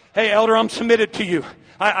 Hey, elder, I'm submitted to you.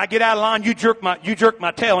 I get out of line, you jerk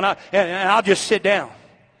my tail, and I'll just sit down.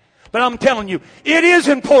 But I'm telling you, it is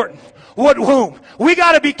important what womb. We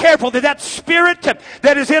got to be careful that spirit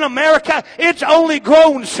that is in America, it's only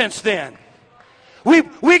grown since then. We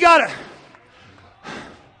got to.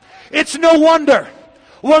 It's no wonder.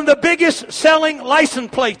 One of the biggest selling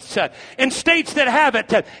license plates in states that have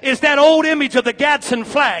it is that old image of the Gadsden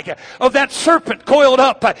flag, of that serpent coiled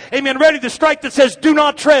up, amen, ready to strike, that says, "Do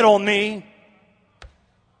not tread on me."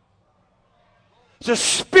 It's the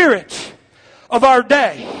spirit of our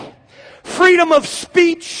day. Freedom of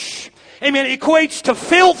speech, amen, equates to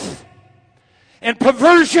filth and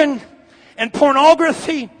perversion and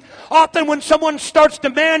pornography. Often when someone starts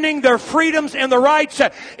demanding their freedoms and their rights,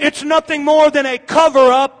 it's nothing more than a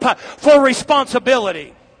cover-up for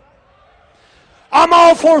responsibility. I'm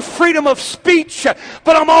all for freedom of speech,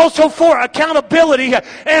 but I'm also for accountability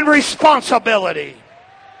and responsibility.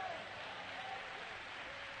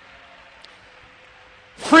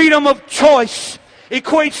 Freedom of choice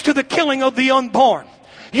equates to the killing of the unborn.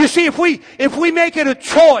 You see, if we make it a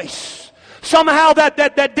choice, somehow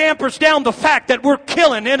that dampers down the fact that we're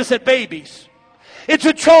killing innocent babies. It's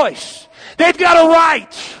a choice. They've got a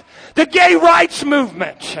right. The gay rights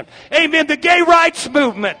movement. Amen. The gay rights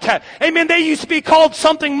movement. Amen. They used to be called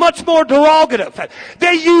something much more derogative.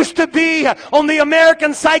 They used to be on the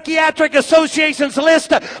American Psychiatric Association's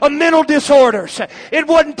list of mental disorders. It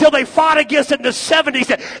wasn't until they fought against it in the 70s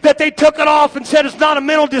that they took it off and said it's not a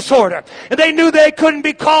mental disorder. And they knew they couldn't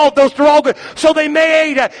be called those derogative. So they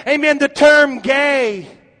made, amen, the term gay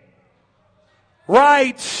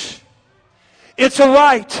rights. It's a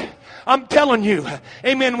right. I'm telling you,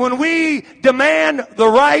 amen, when we demand the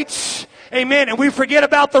rights, amen, and we forget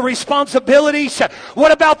about the responsibilities,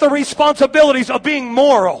 what about the responsibilities of being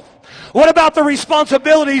moral? What about the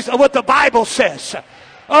responsibilities of what the Bible says?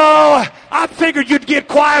 Oh, I figured you'd get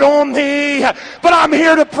quiet on me, but I'm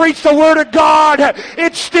here to preach the Word of God.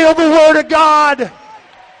 It's still the Word of God.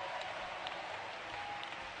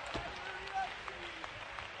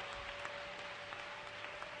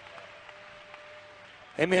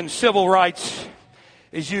 Amen. Civil rights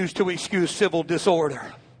is used to excuse civil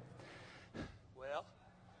disorder. Well,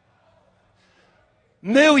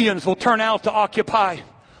 millions will turn out to occupy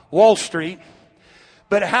Wall Street,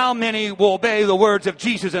 but how many will obey the words of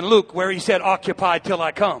Jesus in Luke where he said, "Occupy till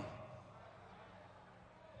I come"?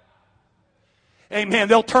 Amen.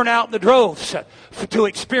 They'll turn out in the droves to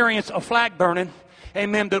experience a flag burning.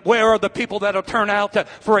 Amen. But where are the people that will turn out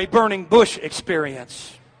for a burning bush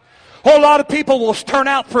experience? A whole lot of people will turn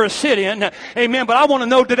out for a sit-in. Amen. But I want to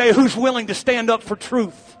know today who's willing to stand up for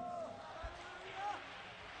truth.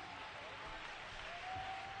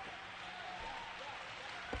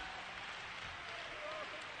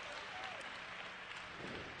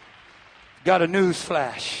 Got a news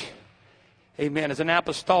flash. Amen. As an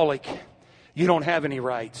apostolic, you don't have any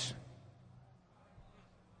rights.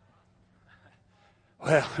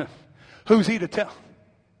 Well, who's he to tell?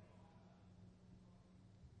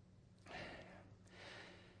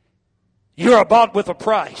 You're bought with a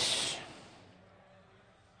price.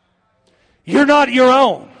 You're not your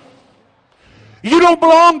own. You don't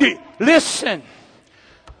belong to... Listen.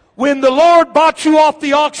 When the Lord bought you off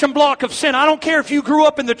the auction block of sin, I don't care if you grew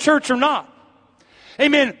up in the church or not.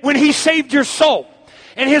 Amen. When He saved your soul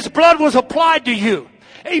and His blood was applied to you.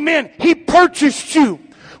 Amen. He purchased you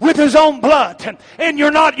with His own blood. And you're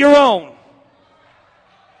not your own.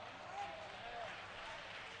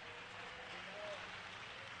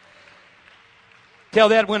 Tell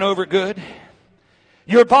that went over good.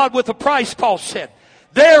 You're bought with a price, Paul said.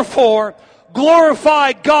 Therefore,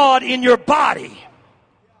 glorify God in your body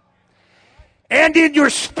and in your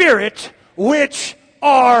spirit, which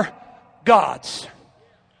are God's.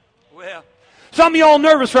 Well, some of y'all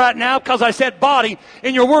nervous right now because I said body.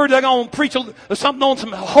 In your word, they're going to preach something on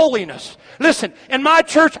some holiness. Listen, in my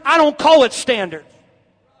church, I don't call it standards.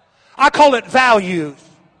 I call it values.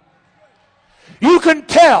 You can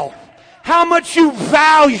tell how much you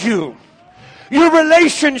value your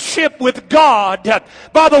relationship with God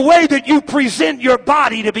by the way that you present your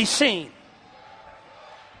body to be seen.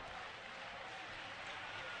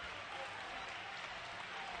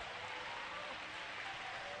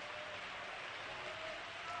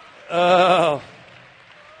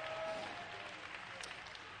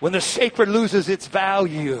 When the sacred loses its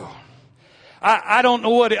value. I don't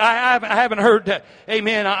know what, I haven't heard that.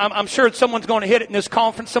 Amen. I'm sure someone's going to hit it in this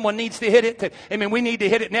conference. Someone needs to hit it. Amen. We need to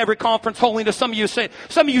hit it in every conference. Holiness. Some of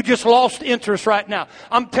you just lost interest right now.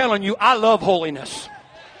 I'm telling you, I love holiness.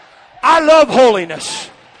 I love holiness.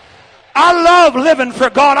 I love living for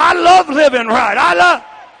God. I love living right.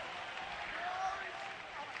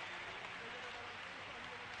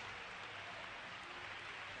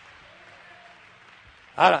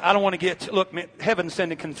 I don't want to get... Look, man, heaven's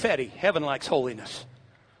sending confetti. Heaven likes holiness.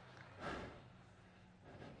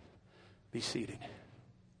 Be seated.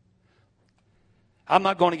 I'm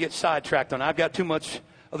not going to get sidetracked on it. I've got too much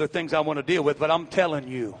other things I want to deal with, but I'm telling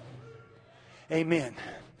you. Amen.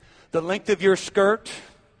 The length of your skirt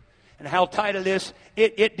and how tight it is,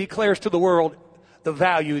 it declares to the world the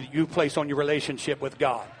value that you place on your relationship with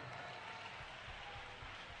God.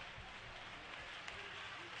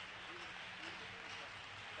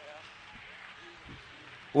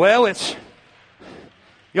 Well,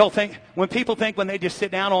 y'all think, when people think when they just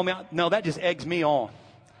sit down on me, no, that just eggs me on.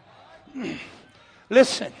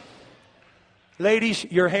 Listen, ladies,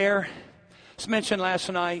 your hair, it's mentioned last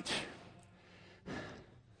night.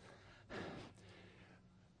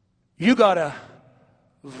 You got to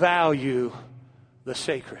value the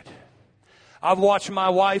sacred. I've watched my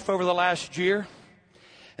wife over the last year,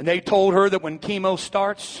 and they told her that when chemo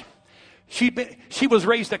starts, she was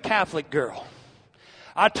raised a Catholic girl.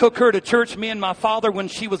 I took her to church, me and my father, when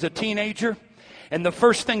she was a teenager. And the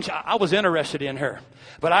first thing, I was interested in her.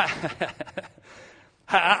 But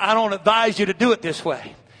I don't advise you to do it this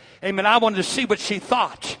way. Amen. I wanted to see what she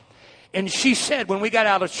thought. And she said, when we got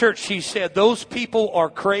out of church, she said, those people are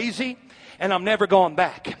crazy and I'm never going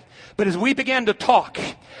back. But as we began to talk,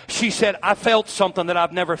 she said, I felt something that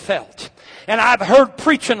I've never felt. And I've heard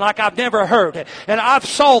preaching like I've never heard. And I've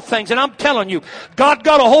saw things. And I'm telling you, God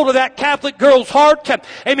got a hold of that Catholic girl's heart.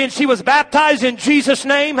 Amen. She was baptized in Jesus'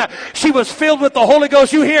 name. She was filled with the Holy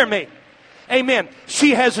Ghost. You hear me? Amen.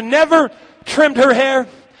 She has never trimmed her hair.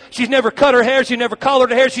 She's never cut her hair. She's never colored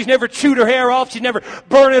her hair. She's never chewed her hair off. She's never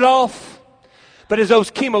burned it off. But as those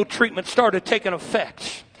chemo treatments started taking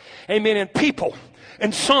effect, amen,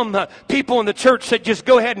 and some people in the church said, just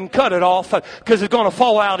go ahead and cut it off because it's going to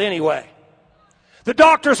fall out anyway. The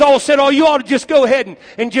doctors all said, oh, you ought to just go ahead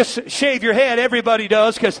and just shave your head. Everybody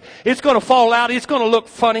does because it's going to fall out. It's going to look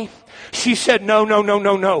funny. She said, no.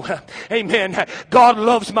 Amen. God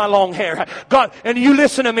loves my long hair. God, and you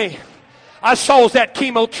listen to me. I saw as that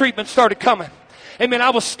chemo treatment started coming. Amen.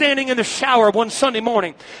 I was standing in the shower one Sunday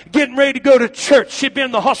morning, getting ready to go to church. She'd been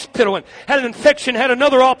in the hospital and had an infection, had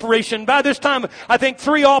another operation. By this time, I think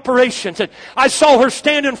 3 operations. And I saw her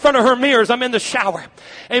stand in front of her mirrors. I'm in the shower.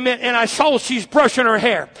 Amen. And I saw she's brushing her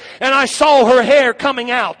hair. And I saw her hair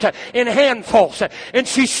coming out in handfuls. And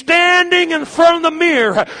she's standing in front of the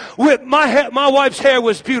mirror with my wife's hair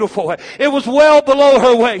was beautiful. It was well below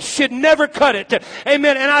her waist. She'd never cut it.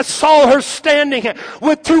 Amen. And I saw her standing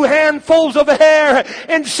with 2 handfuls of hair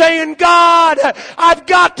and saying, God, I've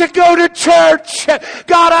got to go to church.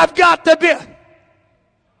 God, I've got to be. And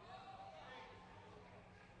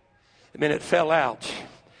then it fell out.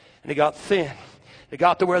 And it got thin. It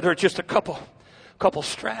got to where there were just a couple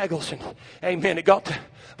straggles. And amen, it got to,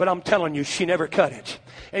 but I'm telling you, she never cut it.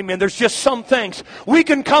 Amen. There's just some things. We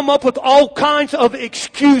can come up with all kinds of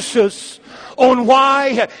excuses on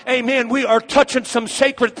why, amen, we are touching some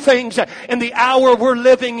sacred things in the hour we're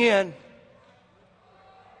living in.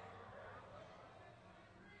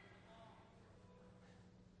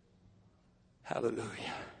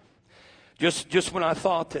 Hallelujah. Just when I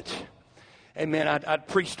thought that, amen, I'd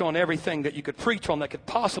preached on everything that you could preach on that could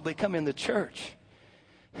possibly come in the church.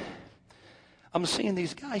 I'm seeing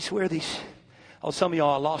these guys wear these. Oh, some of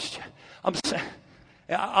y'all, I lost you.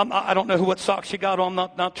 I don't know what socks you got on.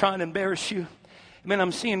 I'm not trying to embarrass you. Man,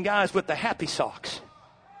 I'm seeing guys with the happy socks.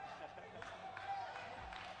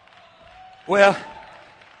 Well,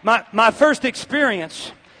 my first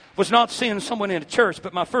experience was not seeing someone in a church,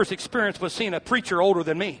 but my first experience was seeing a preacher older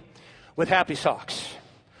than me with happy socks.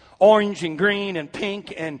 Orange and green and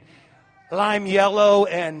pink and lime yellow.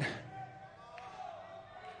 And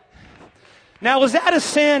now, was that a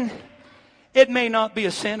sin? It may not be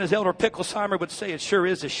a sin. As Elder Picklesheimer would say, it sure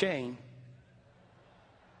is a shame.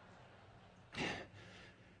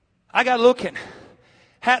 I got looking.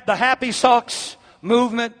 The happy socks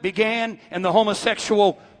movement began in the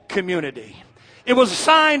homosexual community. It was a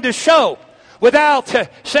sign to show without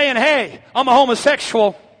saying, hey, I'm a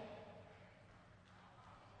homosexual.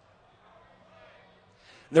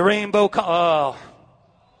 The rainbow.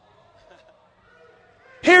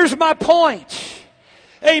 Here's my point.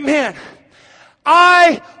 Amen.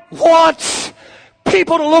 I want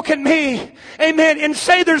people to look at me, amen, and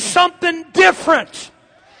say there's something different.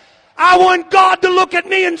 I want God to look at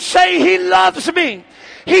me and say He loves me.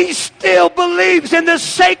 He still believes in the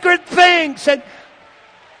sacred things. And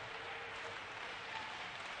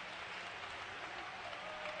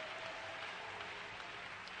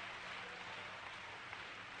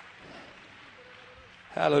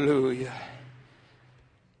hallelujah.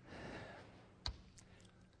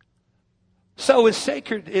 So is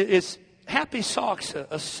sacred, is happy socks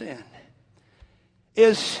a sin?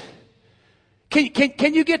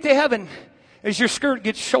 Can you get to heaven as your skirt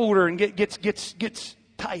gets shorter and gets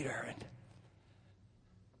tighter? And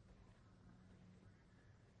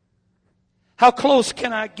how close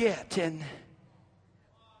can I get? And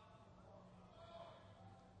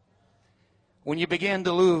when you begin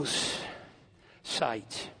to lose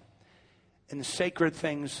sight and sacred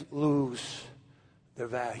things lose their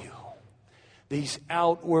value, these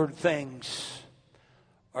outward things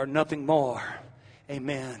are nothing more,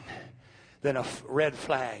 amen, than a red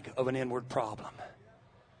flag of an inward problem.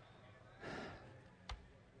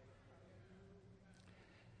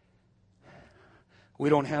 We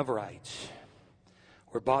don't have rights.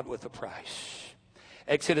 We're bought with a price.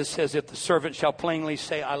 Exodus says, if the servant shall plainly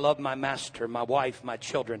say, I love my master, my wife, my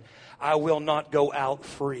children, I will not go out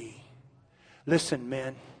free. Listen,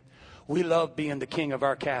 men, we love being the king of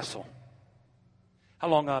our castle. How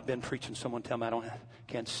long I've been preaching? Someone tell me.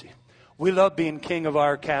 Can't see. We love being king of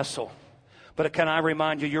our castle. But can I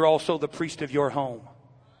remind you, you're also the priest of your home.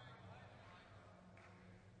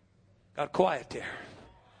 Got quiet there.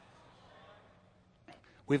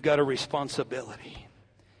 We've got a responsibility.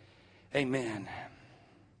 Amen.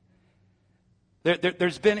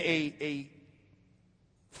 There's been a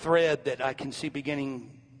thread that I can see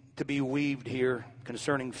beginning to be weaved here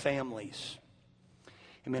concerning families.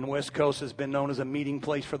 Amen. West Coast has been known as a meeting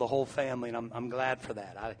place for the whole family, and I'm glad for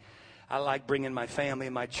that. I like bringing my family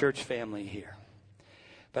and my church family here.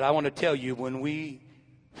 But I want to tell you, when we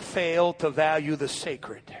fail to value the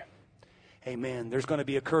sacred, amen, there's going to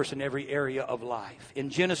be a curse in every area of life.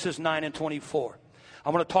 In Genesis 9:24, I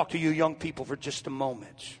want to talk to you young people for just a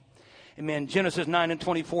moment. Amen. Genesis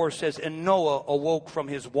 9:24 says, and Noah awoke from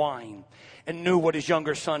his wine and knew what his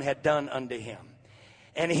younger son had done unto him.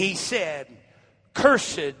 And he said,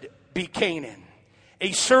 cursed be Canaan,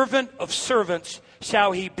 a servant of servants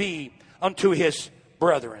shall he be unto his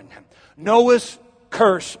brethren. Noah's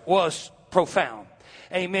curse was profound.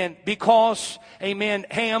 Amen. Because, amen,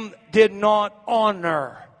 Ham did not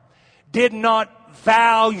honor, did not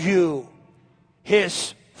value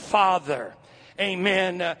his father.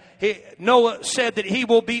 Amen. Noah said that he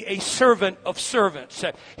will be a servant of servants.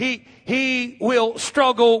 He will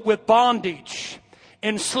struggle with bondage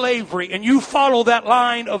and slavery. And you follow that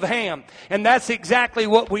line of Ham. And that's exactly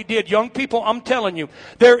what we did. Young people, I'm telling you,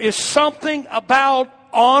 there is something about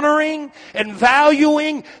honoring and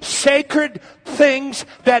valuing sacred things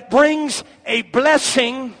that brings a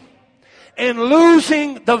blessing, and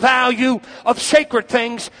losing the value of sacred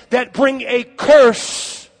things that bring a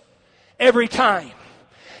curse every time.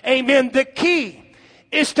 Amen. The key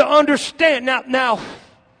is to understand. Now,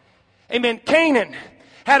 Amen. Canaan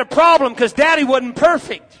had a problem because Daddy wasn't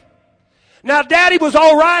perfect. Now, Daddy was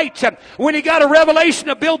all right when he got a revelation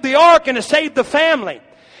to build the ark and to save the family.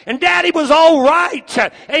 And Daddy was all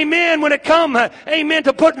right, amen, when it come, amen,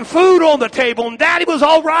 to putting food on the table. And Daddy was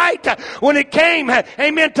all right when it came,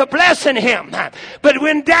 amen, to blessing him. But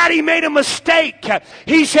when Daddy made a mistake,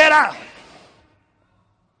 he said,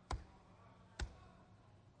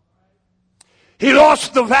 he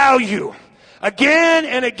lost the value. Again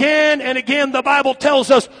and again and again, the Bible tells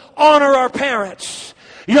us, honor our parents.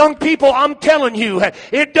 Young people, I'm telling you,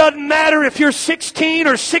 it doesn't matter if you're 16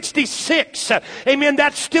 or 66. Amen,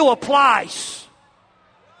 that still applies.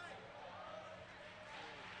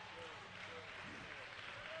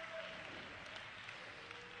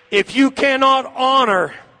 If you cannot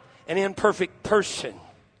honor an imperfect person,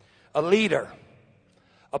 a leader,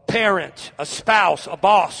 a parent, a spouse, a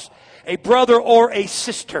boss, a brother or a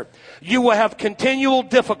sister, you will have continual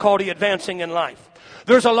difficulty advancing in life.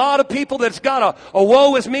 There's a lot of people that's got a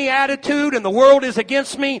woe is me attitude and the world is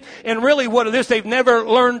against me. And really what it is, they've never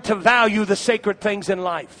learned to value the sacred things in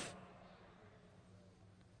life.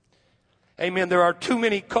 Amen. There are too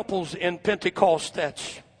many couples in Pentecost that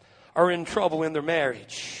are in trouble in their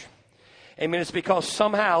marriage. Amen. It's because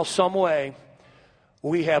somehow, some way,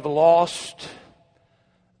 we have lost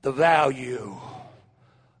the value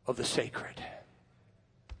of the sacred.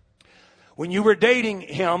 When you were dating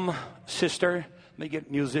him, sister, let me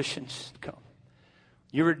get musicians to come.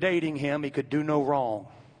 You were dating him, he could do no wrong.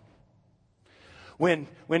 When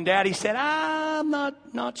Daddy said, I'm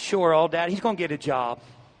not sure, oh Daddy, he's going to get a job.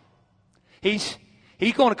 He's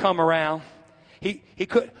going to come around. He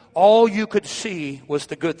could. All you could see was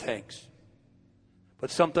the good things.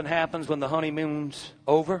 But something happens when the honeymoon's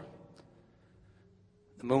over.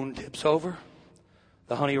 The moon tips over.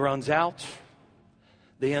 The honey runs out.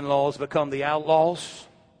 The in-laws become the outlaws.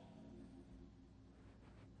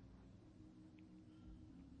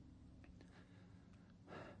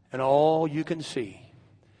 And all you can see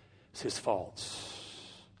is his faults.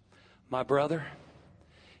 My brother,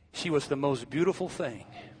 she was the most beautiful thing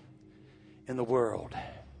in the world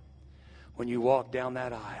when you walked down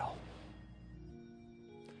that aisle.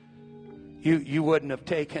 You wouldn't have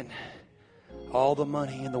taken all the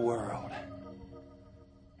money in the world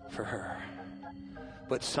for her.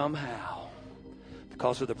 But somehow,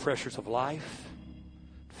 because of the pressures of life,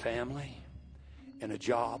 family, and a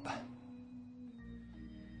job,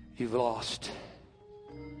 you've lost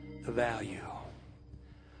the value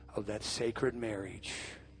of that sacred marriage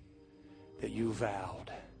that you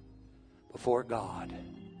vowed before God,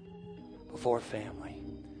 before family,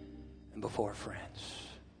 and before friends.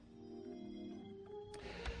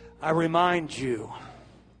 I remind you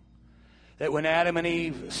that when Adam and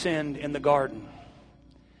Eve sinned in the garden,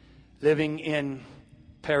 living in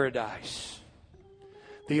paradise,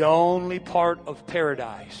 the only part of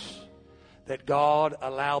paradise that God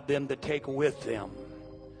allowed them to take with them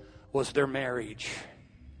was their marriage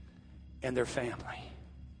and their family.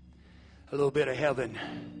 A little bit of heaven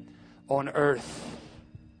on earth.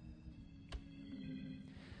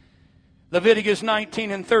 Leviticus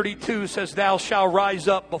 19:32 says, thou shalt rise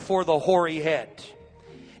up before the hoary head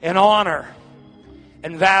and honor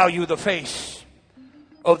and value the face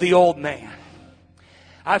of the old man.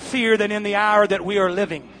 I fear that in the hour that we are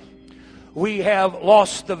living, we have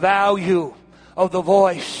lost the value of the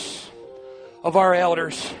voice of our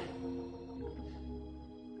elders.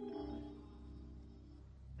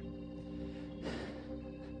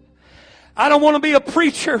 I don't want to be a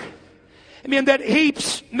preacher, amen, that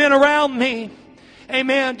heaps men around me,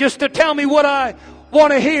 amen, just to tell me what I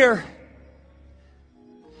want to hear.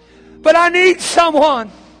 But I need someone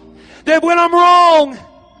that when I'm wrong,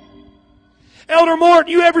 Elder Mort,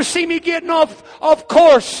 you ever see me getting off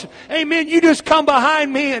course, amen, you just come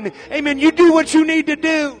behind me and, amen, you do what you need to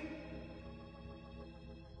do.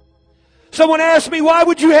 Someone asked me, why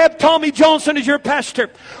would you have Tommy Johnson as your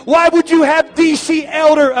pastor? Why would you have D.C.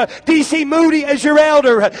 Moody as your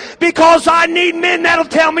elder? Because I need men that'll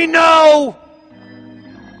tell me no.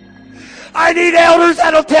 I need elders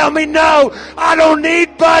that'll tell me no. I don't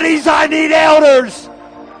need buddies, I need elders.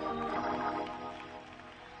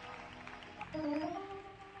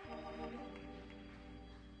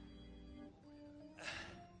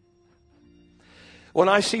 When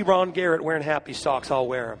I see Ron Garrett wearing happy socks, I'll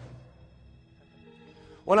wear them.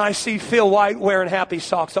 When I see Phil White wearing happy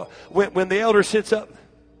socks, when the elder sits up.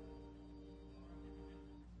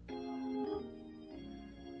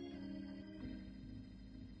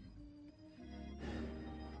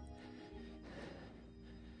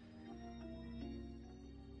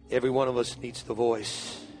 Every one of us needs the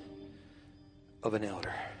voice of an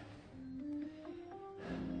elder.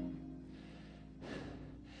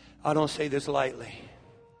 I don't say this lightly,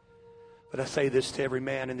 but I say this to every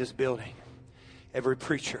man in this building, every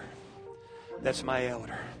preacher that's my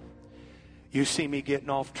elder. You see me getting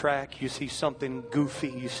off track, you see something goofy,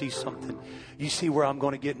 you see where I'm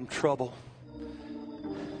going to get in trouble.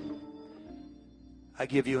 I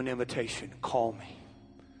give you an invitation. Call me.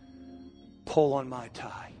 Pull on my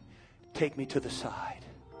tie. Take me to the side.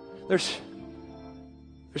 There's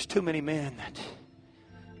too many men that,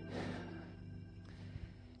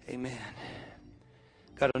 amen,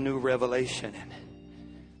 got a new revelation. And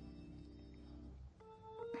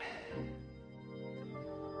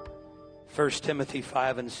 1 Timothy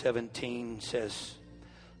 5:17 says,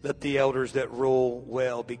 let the elders that rule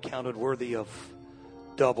well be counted worthy of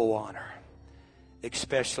double honor,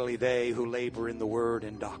 especially they who labor in the word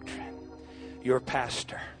and doctrine. Your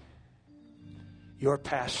pastor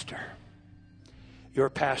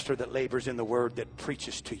that labors in the word, that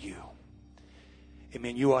preaches to you.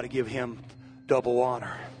 Amen. You ought to give him double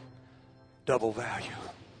honor, double value.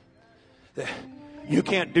 You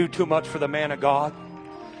can't do too much for the man of God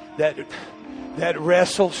that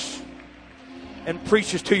wrestles and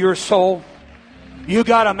preaches to your soul. You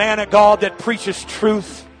got a man of God that preaches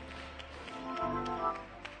truth.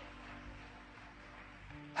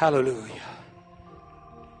 Hallelujah.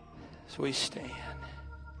 So we stand.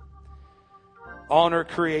 Honor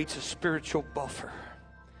creates a spiritual buffer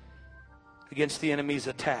against the enemy's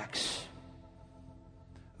attacks.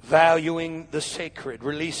 Valuing the sacred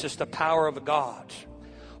releases the power of God,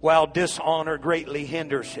 while dishonor greatly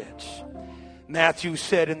hinders it. Matthew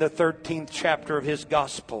said in the 13th chapter of his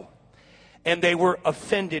gospel, and they were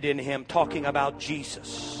offended in him, talking about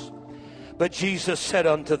Jesus. But Jesus said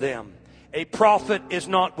unto them, a prophet is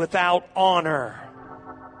not without honor,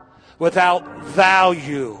 without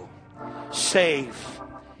value, save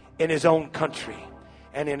in his own country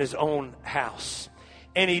and in his own house.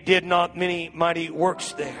 And he did not many mighty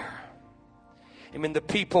works there. I mean, the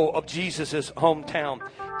people of Jesus' hometown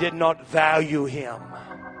did not value him,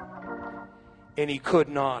 and he could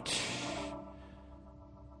not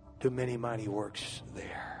do many mighty works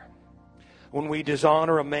there. When we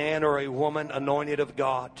dishonor a man or a woman anointed of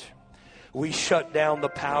God, we shut down the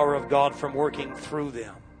power of God from working through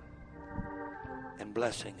them and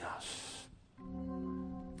blessing us.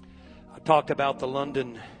 I talked about the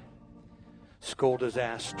London school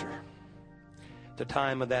disaster. At the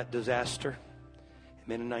time of that disaster,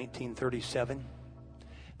 in 1937,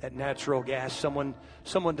 that natural gas,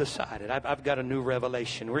 someone decided, I've got a new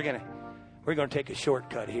revelation. We're gonna take a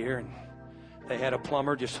shortcut here. And they had a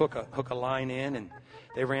plumber just hook a line in, and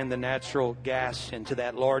they ran the natural gas into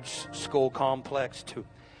that large school complex to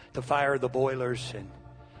fire the boilers, and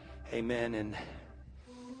amen.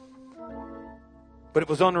 But it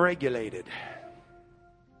was unregulated.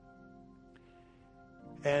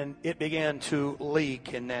 And it began to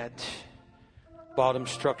leak in that bottom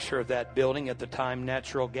structure of that building. At the time,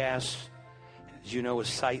 natural gas, as you know, was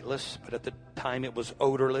sightless, but at the time it was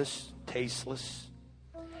odorless, tasteless.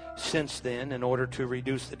 Since then, in order to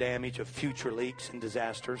reduce the damage of future leaks and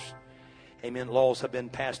disasters, amen, laws have been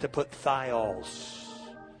passed to put thiols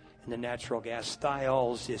in the natural gas.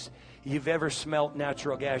 Thiols is, you've ever smelt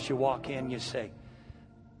natural gas, you walk in, you say,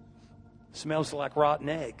 smells like rotten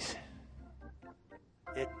eggs.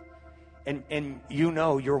 And you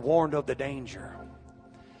know, you're warned of the danger.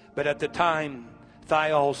 But at the time,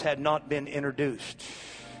 thiols had not been introduced.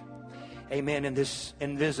 Amen. And this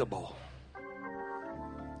invisible,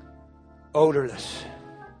 odorless,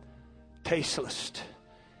 tasteless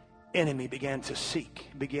enemy began to sneak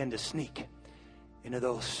into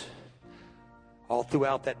those. All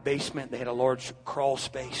throughout that basement, they had a large crawl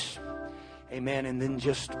space. Amen. And then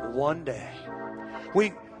just one day,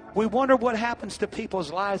 we wonder what happens to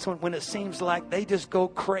people's lives when it seems like they just go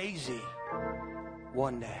crazy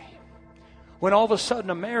one day. When all of a sudden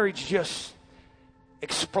a marriage just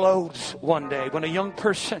explodes one day. When a young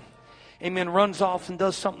person, amen, runs off and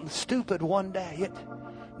does something stupid one day.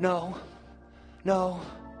 No.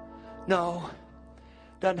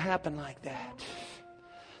 Doesn't happen like that.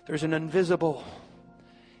 There's an invisible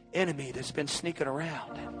enemy that's been sneaking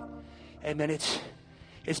around. Amen.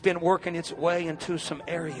 It's been working its way into some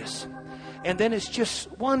areas. And then it's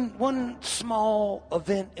just one small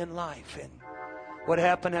event in life. And what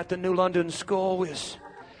happened at the New London School is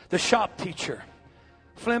the shop teacher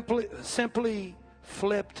simply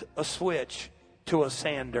flipped a switch to a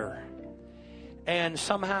sander. And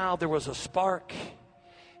somehow there was a spark.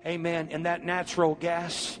 Amen. And that natural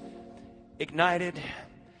gas ignited.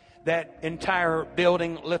 That entire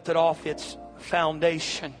building lifted off its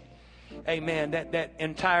foundation. Amen. That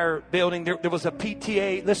entire building, there was a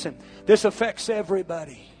PTA. Listen, this affects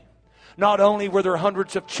everybody. Not only were there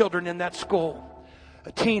hundreds of children in that school,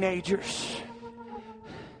 teenagers.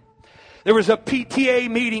 There was a PTA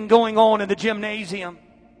meeting going on in the gymnasium.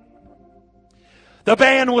 The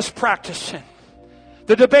band was practicing.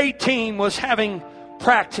 The debate team was having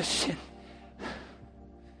practicing.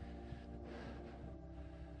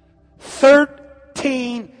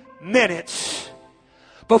 13 minutes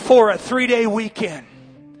before a 3-day weekend,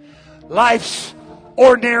 life's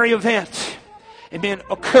ordinary event, amen,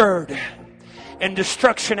 occurred and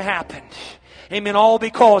destruction happened. Amen. All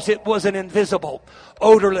because it was an invisible,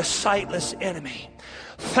 odorless, sightless enemy.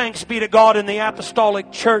 Thanks be to God in the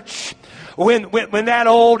apostolic church. When that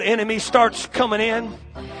old enemy starts coming in,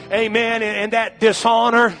 amen, and that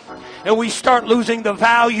dishonor, and we start losing the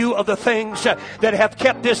value of the things that have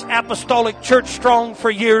kept this apostolic church strong for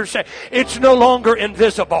years, it's no longer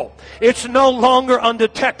invisible. It's no longer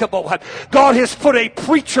undetectable. God has put a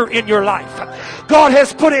preacher in your life. God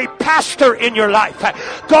has put a pastor in your life.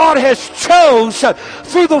 God has chose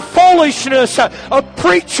through the foolishness of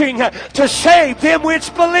preaching to save them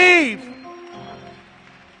which believe.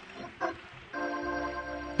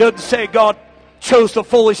 Doesn't say God chose the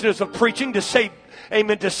foolishness of preaching to save,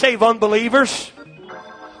 amen, to save unbelievers.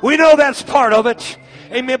 We know that's part of it.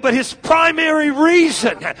 Amen. But his primary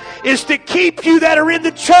reason is to keep you that are in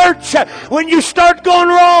the church when you start going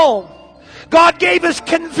wrong. God gave us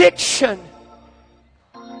conviction.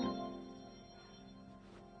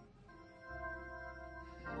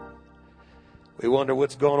 We wonder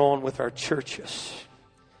what's going on with our churches.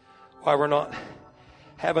 Why we're not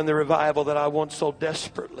having the revival that I want so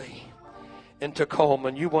desperately in Tacoma,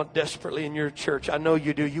 and you want desperately in your church. I know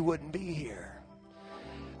you do. You wouldn't be here.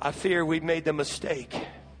 I fear we made the mistake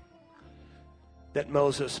that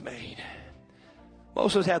Moses made.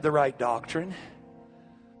 Moses had the right doctrine.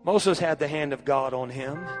 Moses had the hand of God on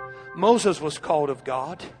him. Moses was called of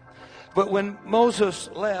God. But when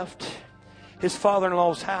Moses left his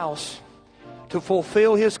father-in-law's house to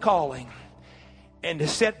fulfill his calling and to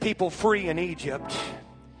set people free in Egypt,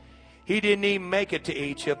 he didn't even make it to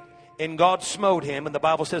Egypt, and God smote him. And the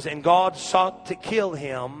Bible says, and God sought to kill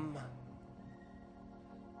him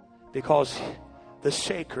because the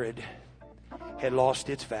sacred had lost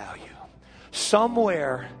its value.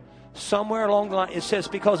 Somewhere along the line, it says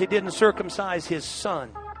because he didn't circumcise his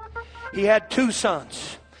son. He had 2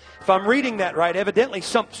 sons. If I'm reading that right, evidently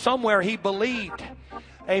somewhere he believed,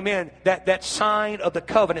 amen, that sign of the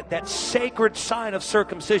covenant, that sacred sign of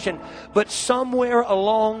circumcision. But somewhere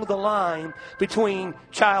along the line between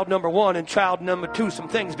child number 1 and child number 2, some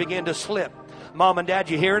things began to slip. Mom and Dad,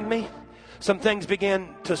 you hearing me? Some things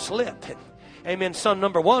began to slip. Amen. Son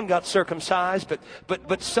number 1 got circumcised,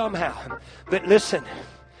 but somehow. But listen,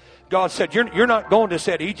 God said, you're not going to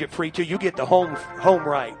set Egypt free till you get the home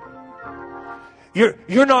right.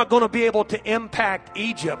 You're not going to be able to impact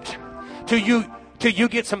Egypt till you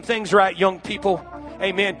get some things right, young people.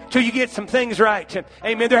 Amen. Till you get some things right.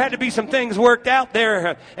 Amen. There had to be some things worked out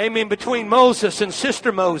there. Amen. Between Moses and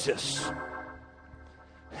Sister Moses.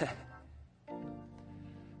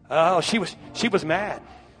 Oh, she was mad.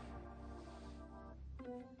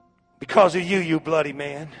 Because of you, you bloody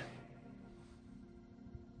man.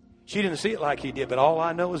 She didn't see it like he did, but all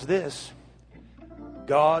I know is this.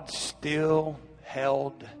 God still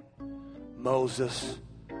held Moses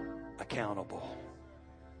accountable.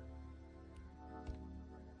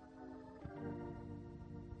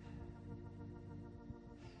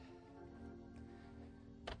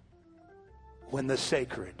 When the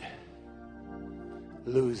sacred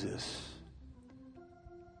loses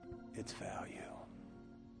its value.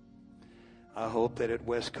 I hope that at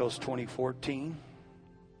West Coast 2014,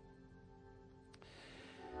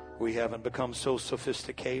 we haven't become so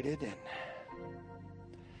sophisticated and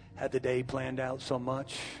had the day planned out so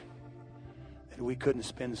much that we couldn't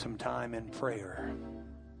spend some time in prayer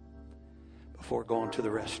before going to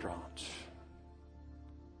the restaurants.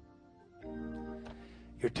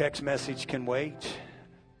 Your text message can wait.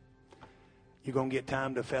 You're going to get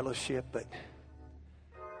time to fellowship, but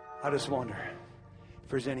I just wonder if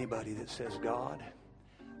there's anybody that says, God,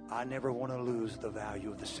 I never want to lose the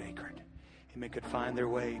value of the sacred. And they could find their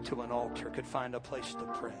way to an altar, could find a place to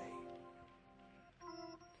pray.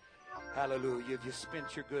 Hallelujah. You've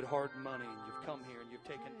spent your good hard money and you've come here and you've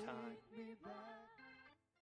taken time.